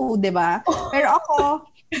 go, di ba? Pero ako,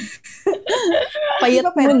 Payat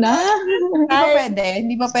mo na.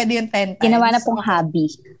 Hindi pa pwede yung 10 times. Ginawa na pong hobby.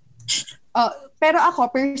 Pero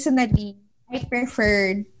ako, personally, I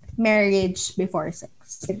preferred marriage before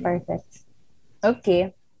sex. Before sex.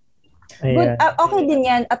 Okay. Ayan. Good. Okay din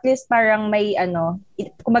yan. At least parang may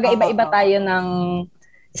kumbaga iba-iba tayo ng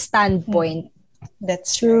standpoint.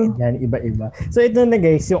 That's true. Yan, iba-iba. So ito na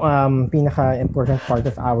guys, yung pinaka-important part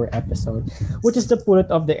of our episode, which is the pulot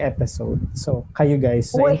of the episode. So kayo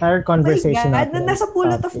guys, the entire conversation natin. Nasa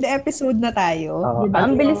pulot of the episode na tayo. Diba?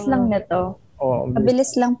 Ang bilis lang nito.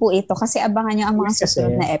 Mabilis lang po ito kasi abangan nyo ang mga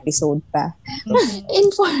susunod na episode pa.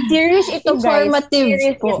 Series ito, guys. Informative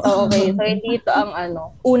Series po. ito, okay. So, hindi ito ang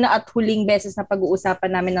una at huling beses na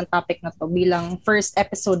pag-uusapan namin ng topic na to bilang first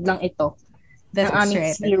episode lang ito ng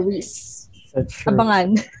aming series. That's true.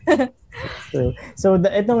 Abangan. True. So,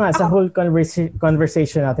 ito nga, sa whole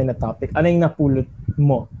conversation natin na topic, ano yung napulot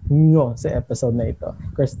nyo sa episode na ito?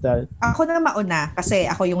 Crystal? Ako na mauna kasi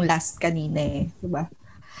ako yung last kanina eh. Diba?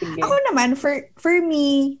 Sige. Ako naman, for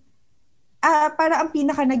me, para ang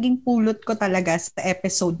pinaka naging pulot ko talaga sa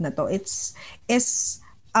episode na to, is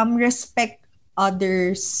respect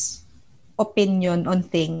others' opinion on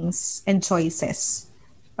things and choices.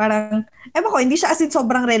 Parang, ko, hindi siya as in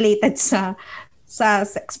sobrang related sa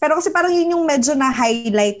sex. Pero kasi parang yun yung medyo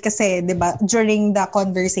na-highlight kasi, di ba, during the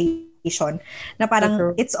conversation, na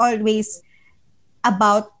parang it's always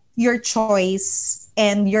about your choice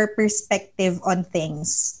and your perspective on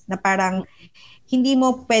things. Na parang, hindi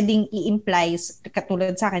mo pwedeng i-imply,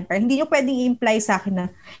 katulad sa akin, parang hindi nyo pwedeng i-imply sa akin na,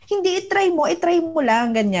 hindi, i-try mo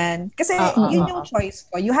lang, ganyan. Kasi yun yung choice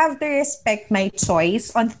ko. You have to respect my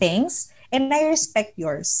choice on things, and I respect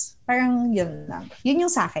yours. Parang yun lang. Yun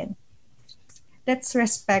yung sa akin. Let's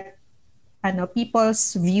respect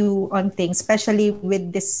people's view on things, especially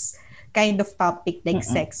with this kind of topic like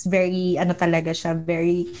sex. Very, talaga siya,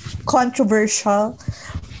 very controversial.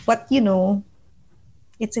 But,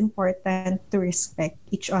 it's important to respect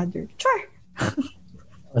each other. Sure.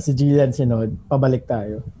 Si Jillian sinod, pabalik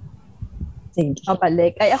tayo. Sige.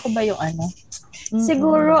 Pabalik. Ay, ako ba yung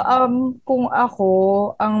Siguro, kung ako,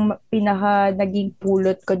 ang pinaka naging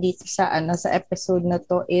pulot ko dito sa episode na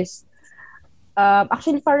to is,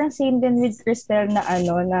 actually parang same din with Cristel na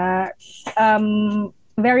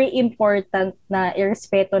very important na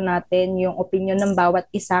irespeto natin yung opinion ng bawat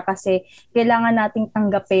isa kasi kailangan nating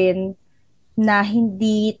tanggapin na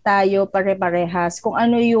hindi tayo pare-parehas. Kung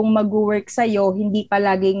ano yung mag-work sa'yo, hindi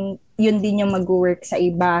palaging yun din yung mag-work sa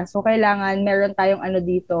iba. So, kailangan meron tayong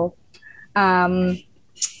dito,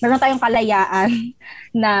 meron tayong kalayaan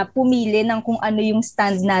na pumili ng kung ano yung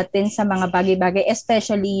stand natin sa mga bagay-bagay,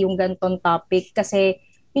 especially yung gantong topic. Kasi,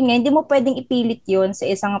 yun nga, hindi mo pwedeng ipilit yun sa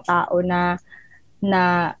isang tao na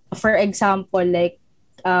for example, like,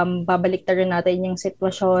 babalik rin natin yung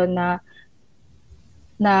sitwasyon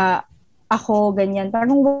na ako, ganyan,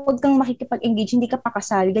 parang huwag kang makikipag-engage, hindi ka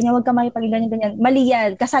pakasal, ganyan, huwag kang makikipag-engage, ganyan, mali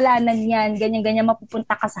yan, kasalanan yan, ganyan,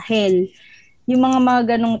 mapupunta ka sa hell. Yung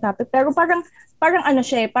mga ganong topic. Pero parang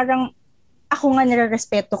parang ako nga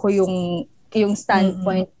nire-respeto ko yung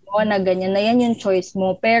standpoint mo na ganyan, na yan yung choice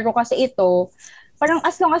mo. Pero kasi ito, parang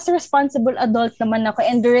as long as responsible adult naman ako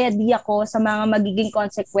and ready ako sa mga magiging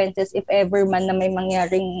consequences if ever man na may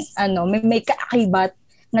mangyaring, may kaakibat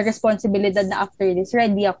na responsibilidad na after this,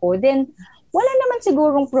 ready ako, then wala naman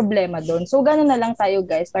sigurong problema doon. So, gano'n na lang tayo,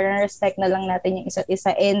 guys. Parang respect na lang natin yung isa't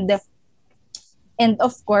isa. And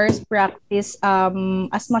of course, practice,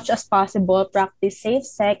 as much as possible, practice safe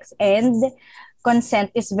sex and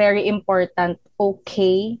consent is very important.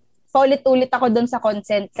 Okay? Paulit-ulit ako doon sa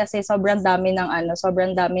consent kasi sobrang dami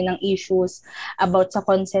ng issues about sa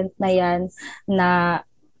consent na yan na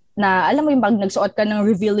alam mo yung pag nagsuot ka ng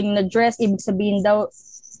revealing na dress, ibig sabihin daw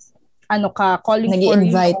calling for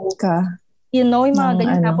nag-i-invite ka. Yung mga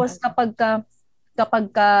ganyan. Tapos kapag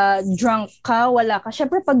ka drunk ka, wala ka.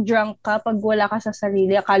 Syempre pag drunk ka, pag wala ka sa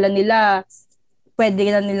sarili, akala nila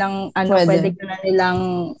pwede ka na nilang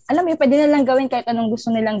gawin kahit anong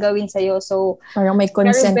gusto nilang gawin sa'yo. So, parang may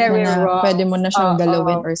consent very, very na wrong. Pwede mo na siyang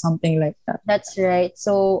galawin or something like that. That's right.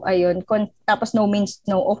 So, ayun. Tapos no means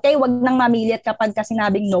no. Okay, wag nang mamilit kapag ka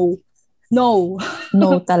sinabing no. No.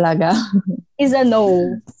 No talaga. Is a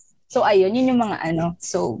no. So, ayun. Yun yung mga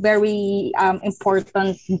So, very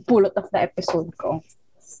important pulot of the episode ko.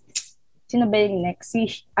 Sino ba yung next? Si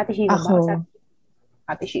Ate Shiva ba? Ako.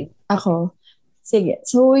 Ate Shiva. Ako. Sige.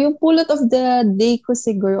 So, yung pulot of the day ko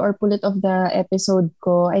siguro or pulot of the episode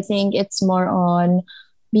ko, I think it's more on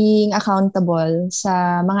being accountable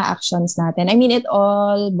sa mga actions natin. I mean, it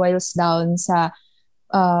all boils down sa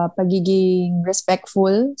pagiging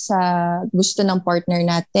respectful sa gusto ng partner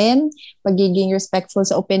natin, pagiging respectful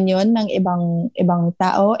sa opinion ng ibang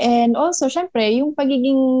tao, and also, syempre, yung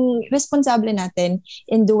pagiging responsable natin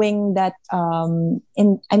in doing that,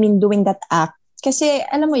 doing that act. Kasi,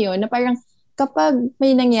 alam mo yun, na parang kapag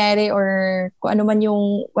may nangyari or kung ano man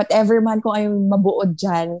yung whatever man kung ay mabuod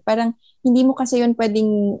dyan, parang hindi mo kasi yun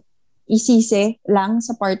pwedeng isisi lang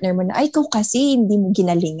sa partner mo na, ay, ikaw kasi hindi mo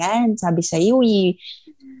ginalingan. Sabi sa'yo,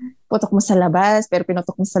 putok mo sa labas, pero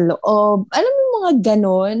pinutok mo sa loob. Alam mo mga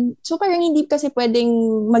ganon. So parang hindi kasi pwedeng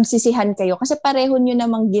magsisihan kayo kasi pareho nyo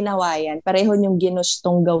namang ginawa yan. Pareho nyo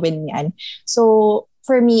ginustong gawin yan. So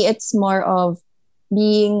for me, it's more of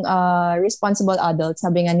being a responsible adult,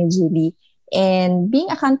 sabi nga ni Julie, and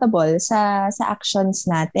being accountable sa actions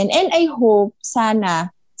natin. And I hope,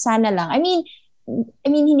 sana lang. I mean,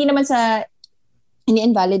 hindi naman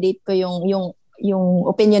ini-invalidate ko yung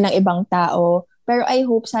opinion ng ibang tao, pero I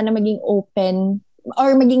hope sana maging open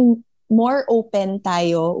or maging more open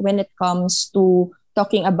tayo when it comes to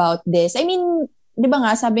talking about this. I mean, 'di ba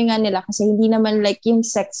nga sabi nga nila kasi hindi naman like yung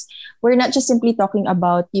sex, we're not just simply talking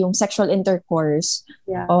about yung sexual intercourse.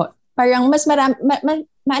 Yeah. O parang mas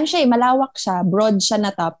malawak siya, broad siya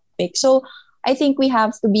na topic. So I think we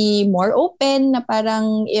have to be more open na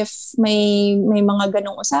parang if may mga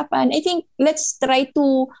ganong usapan, I think let's try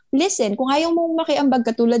to listen. Kung ayaw mong makiambag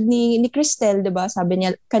katulad ni Cristel, 'di ba? Sabi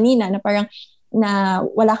niya kanina na parang na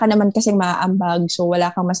wala ka naman kasing maaambag, so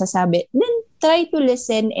wala kang masasabi. Then try to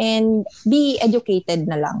listen and be educated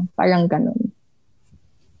na lang. Parang ganon.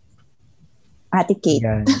 Ate Kate.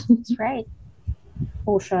 Yan. That's right.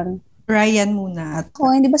 Ocean. Ryan muna.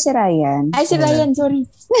 Oh, hindi ba si Ryan? Ay, si Ryan, sorry.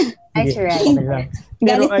 Ay, si Ryan. Okay lang.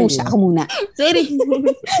 Galit po ayun, siya. Ako muna. Sorry.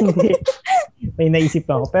 Hindi. May naisip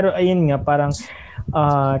ako. Pero ayun nga, parang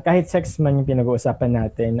kahit sex man yung pinag-uusapan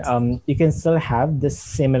natin, you can still have the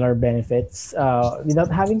similar benefits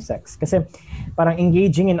without having sex. Kasi parang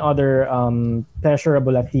engaging in other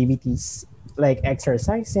pleasurable activities like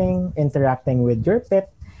exercising, interacting with your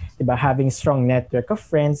pet, diba, having strong network of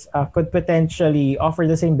friends could potentially offer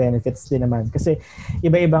the same benefits din naman kasi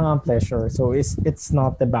iba-iba ang pleasure. So it's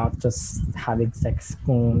not about just having sex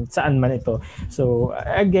kung saan man ito. So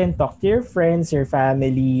again, talk to your friends, your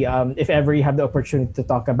family. If ever you have the opportunity to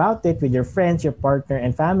talk about it with your friends, your partner,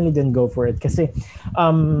 and family, then go for it. Kasi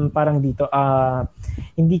parang dito,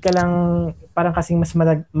 hindi ka lang parang kasing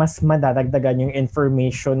mas madadagdagan yung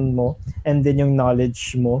information mo and then yung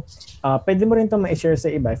knowledge mo. Pwede mo rin ito ma-share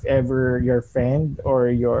sa iba if ever your friend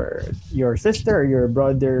or your sister or your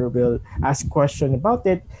brother will ask question about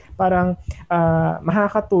it. Parang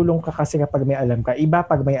makakatulong ka kasi kapag may alam ka. Iba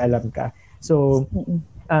pag may alam ka. So,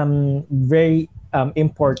 very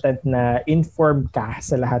important na informed ka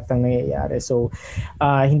sa lahat ng nangyayari. So,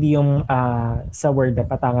 hindi yung sa word na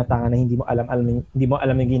patanga-tanga na hindi mo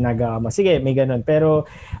alam yung ginagawa mo. Sige, may ganun. Pero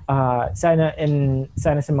sana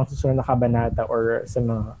sa mga susunod na kabanata or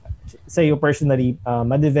sa iyo personally,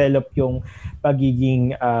 ma-develop yung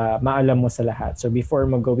pagiging maalam mo sa lahat. So before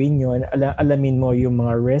mo gawin yun, alamin mo yung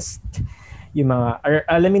mga risk,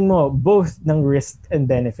 alamin mo both ng risk and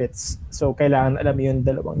benefits. So kailangan alam mo yung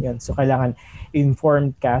dalawang yun. So kailangan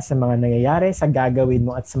informed ka sa mga nangyayari, sa gagawin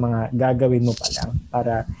mo at sa mga gagawin mo pa lang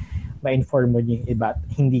para ma-inform mo yung iba at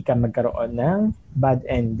hindi ka magkaroon ng bad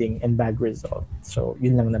ending and bad result. So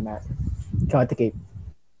yun lang naman. Ikaw, Ate Kate.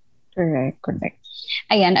 Correct.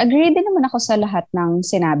 Ayan, agree din naman ako sa lahat ng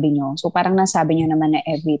sinabi nyo. So parang nasabi nyo naman na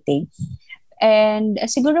everything. And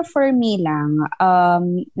siguro for me lang,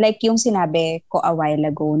 like yung sinabi ko a while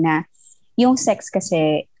ago na yung sex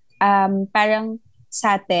kasi parang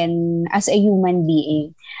sa atin as a human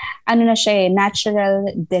being, ano na siya natural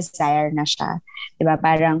desire na siya. Diba?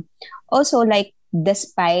 Parang also like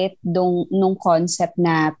despite nung concept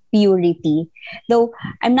na purity. Though,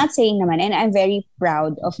 I'm not saying naman, and I'm very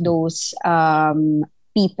proud of those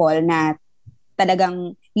people na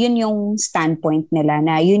talagang yun yung standpoint nila,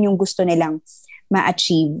 na yun yung gusto nilang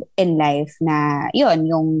ma-achieve in life, na yun,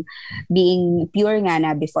 yung being pure nga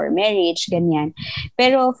na before marriage, ganyan.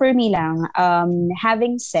 Pero for me lang,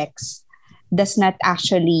 having sex does not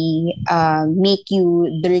actually make you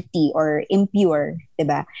dirty or impure, 'di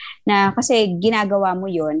ba? Na kasi ginagawa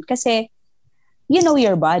mo 'yon kasi you know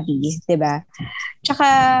your body, 'di ba? Tsaka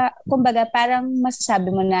kumbaga parang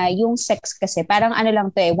masasabi mo na yung sex kasi parang ano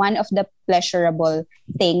lang 'to one of the pleasurable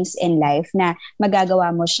things in life na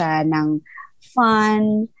magagawa mo siya ng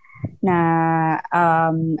fun, na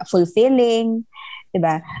fulfilling,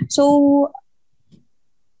 Diba? So,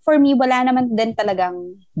 for me, wala naman din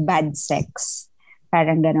talagang bad sex.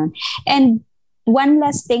 Parang ganon. And one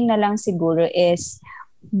last thing na lang siguro is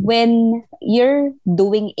when you're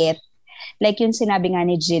doing it, like yung sinabi nga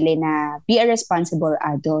ni Jilly na be a responsible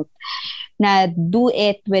adult, na do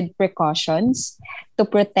it with precautions to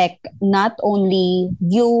protect not only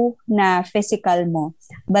you na physical mo,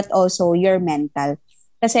 but also your mental.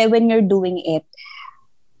 Kasi when you're doing it,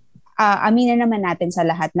 aminin naman natin sa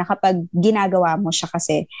lahat na kapag ginagawa mo siya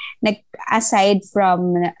kasi, aside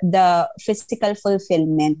from the physical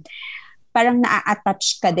fulfillment, parang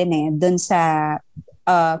na-attach ka din dun sa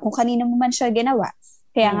kung kanino mo man siya ginawa.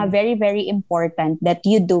 Kaya nga very, very important that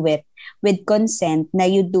you do it with consent, na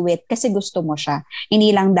you do it kasi gusto mo siya.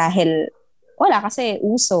 Hindi lang dahil, wala kasi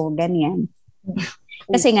uso, ganyan.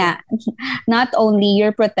 Kasi nga, not only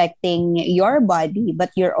you're protecting your body,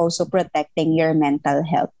 but you're also protecting your mental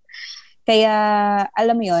health. Kaya,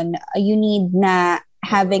 alam mo yun, you need na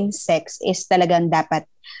having sex is talagang dapat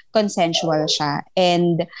consensual siya.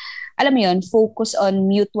 And, alam mo yun, focus on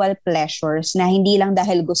mutual pleasures na hindi lang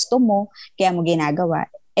dahil gusto mo, kaya mo ginagawa,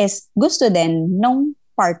 is gusto din nung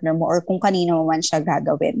partner mo or kung kanino mo man siya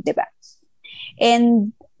gagawin, di ba?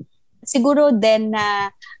 And siguro din na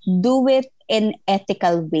do it in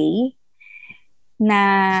ethical way na,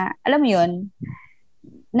 alam mo yun,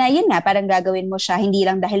 na yun nga, parang gagawin mo siya, hindi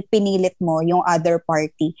lang dahil pinilit mo yung other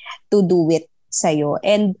party to do it sa'yo.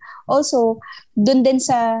 And also, dun din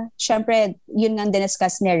sa, syempre, yun nga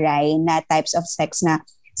diniscuss ni Rai na types of sex na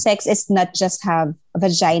sex is not just have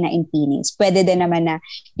vagina and penis. Pwede din naman na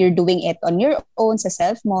you're doing it on your own sa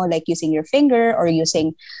self mo, like using your finger or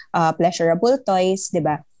using pleasurable toys, di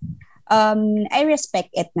ba? I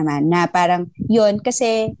respect it naman na parang yun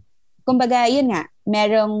kasi, kumbaga, yun nga,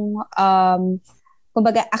 merong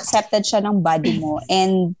kumbaga accepted siya ng body mo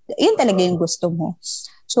and yun talaga yung gusto mo.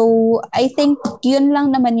 So, I think yun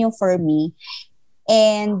lang naman yung for me.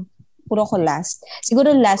 And puro ko last.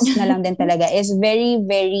 Siguro last na lang din talaga is very,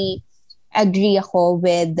 very agree ako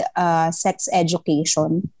with sex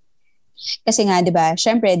education. Kasi nga, di ba,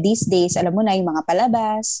 syempre, these days, alam mo na yung mga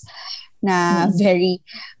palabas na very,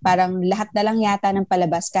 parang lahat na lang yata ng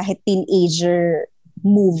palabas, kahit teenager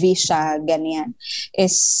movie siya, ganyan,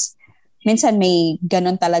 is minsan may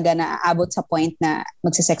ganon talaga na aabot sa point na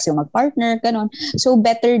magsisex yung mag-partner, ganon. So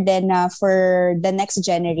better then for the next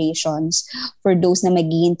generations, for those na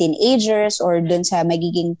magiging teenagers or dun sa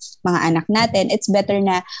magiging mga anak natin, it's better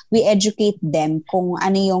na we educate them kung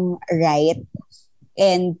ano yung right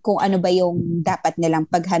and kung ano ba yung dapat nilang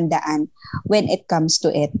paghandaan when it comes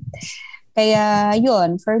to it. Kaya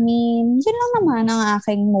yun, for me, yun lang naman ang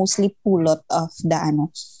aking mostly pulot of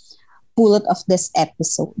this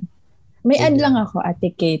episode. May add lang ako,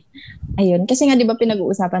 Ate Kate. Ayun, kasi nga 'di ba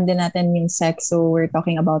pinag-uusapan din natin yung sex, so we're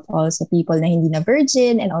talking about also people na hindi na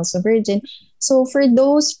virgin and also virgin. So for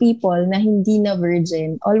those people na hindi na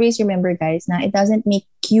virgin, always remember guys na it doesn't make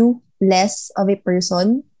you less of a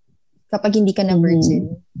person kapag hindi ka na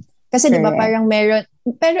virgin. Kasi 'di ba parang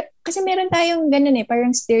meron tayong ganun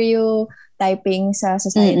parang stereotyping sa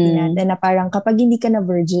society natin na parang kapag hindi ka na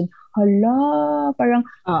virgin, hala, parang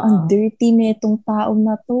ang dirty nitong taong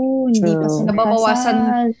na to. Hindi pa sila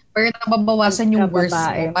nababawasan yung worst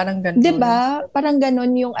mo. Parang ganun. Diba? Parang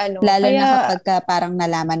ganun yung ano. Lalo na kapag parang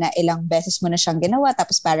nalaman na ilang beses mo na siyang ginawa,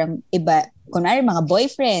 tapos parang iba, kunwari mga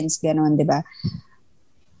boyfriends, ganun, diba?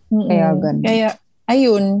 Kaya ganun.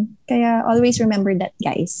 Kaya always remember that,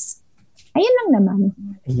 guys. Ayun lang naman.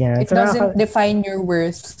 Yeah. It doesn't define your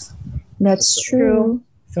worth. That's true.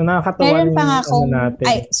 So nakakatawa meron pa nga akong, natin.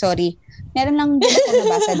 Meron lang din ako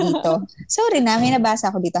nabasa dito. Sorry na, may nabasa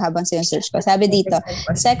ako dito habang sinesearch ko. Sabi dito,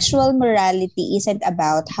 sexual morality isn't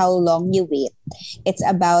about how long you wait. It's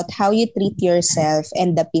about how you treat yourself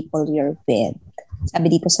and the people you're with. Sabi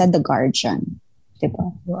dito sa The Guardian.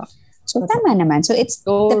 Diba? Wow. So, tama naman. So, it's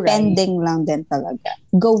depending lang din talaga.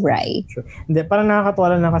 Go right. Sure. Hindi, parang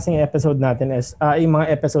nakakatuwa lang na kasing episode natin is, yung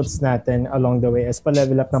mga episodes natin along the way is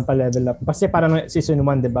pa-level up. Kasi parang season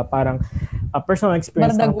 1, di ba? Parang personal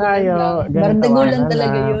experience lang tayo. Bardagulan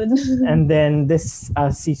talaga yun. And then this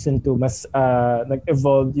season 2, mas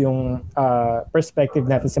nag-evolve yung perspective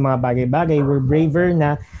natin sa mga bagay-bagay. We're braver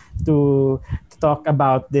na to talk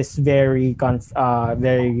about this very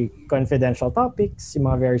confidential topics, yung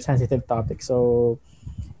mga very sensitive topics. So,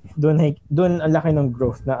 doon ang laki ng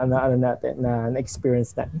growth na ano natin na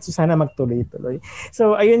experience natin. So sana magtuloy-tuloy.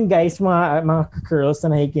 So ayun guys, mga girls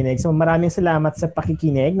na nakikinig. So maraming salamat sa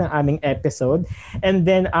pakikinig ng aming episode. And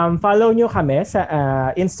then follow nyo kami sa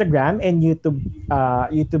Instagram and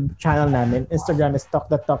YouTube channel namin. Instagram is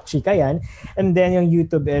Talk the Talk Chika yan. And then yung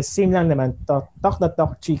YouTube is same lang naman, Talk the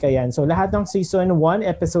Talk Chika yan. So lahat ng season 1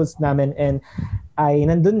 episodes namin and ay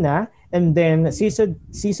nandun na. And then season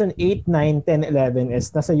 8, 9, 10, 11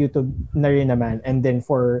 is nasa YouTube na rin naman. And then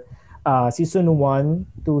for season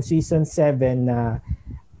 1 to season 7 na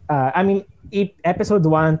episode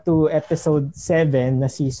 1 to episode 7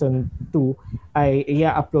 na season 2 ay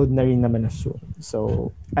i-upload na rin naman na soon.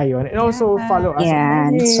 So ayun. And also follow us.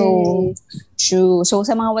 Yan. So true. So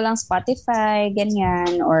sa mga walang Spotify,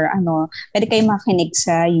 ganyan or pwede kayo makinig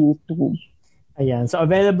sa YouTube. Ayan. So,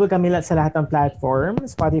 available kami sa lahat ng platform.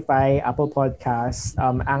 Spotify, Apple Podcasts,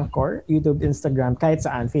 Anchor, YouTube, Instagram, kahit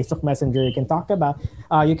saan. Facebook Messenger, you can talk about.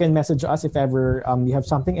 You can message us if ever you have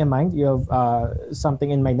something in mind. You have something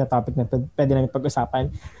in mind na topic na pwede namin pag-usapan.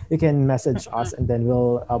 You can message us and then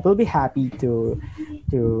we'll be happy to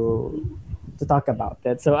talk about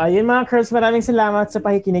it. So, ayun mga girls, maraming salamat sa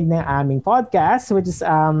pakikinig ng aming podcast, which is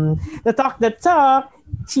The Talk,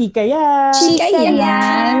 Chika yan! Chika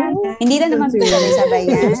yan! Hindi na naman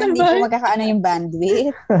sabay yan. Hindi po magkakaano yung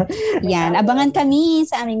bandwidth. Yan. Abangan kami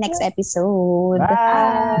sa aming next episode.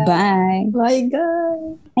 Bye! Bye! Bye,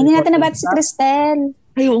 guys! Hindi natin nabati si Cristel.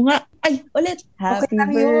 Ayaw nga. Ay, ulit. Happy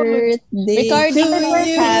birthday Ricardo, to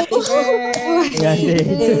you. happy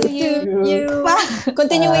birthday to you.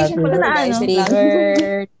 Continuation pala na Happy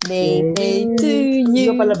birthday to Hindi you.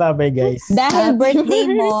 ko pala babay, guys. Dahil birthday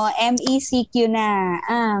mo, MECQ na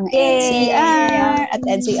ang NCR at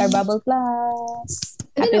NCR Bubble Plus.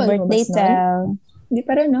 Happy Ano, birthday, lumabas na? Tel. Hindi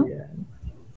pa rin, no? Yeah.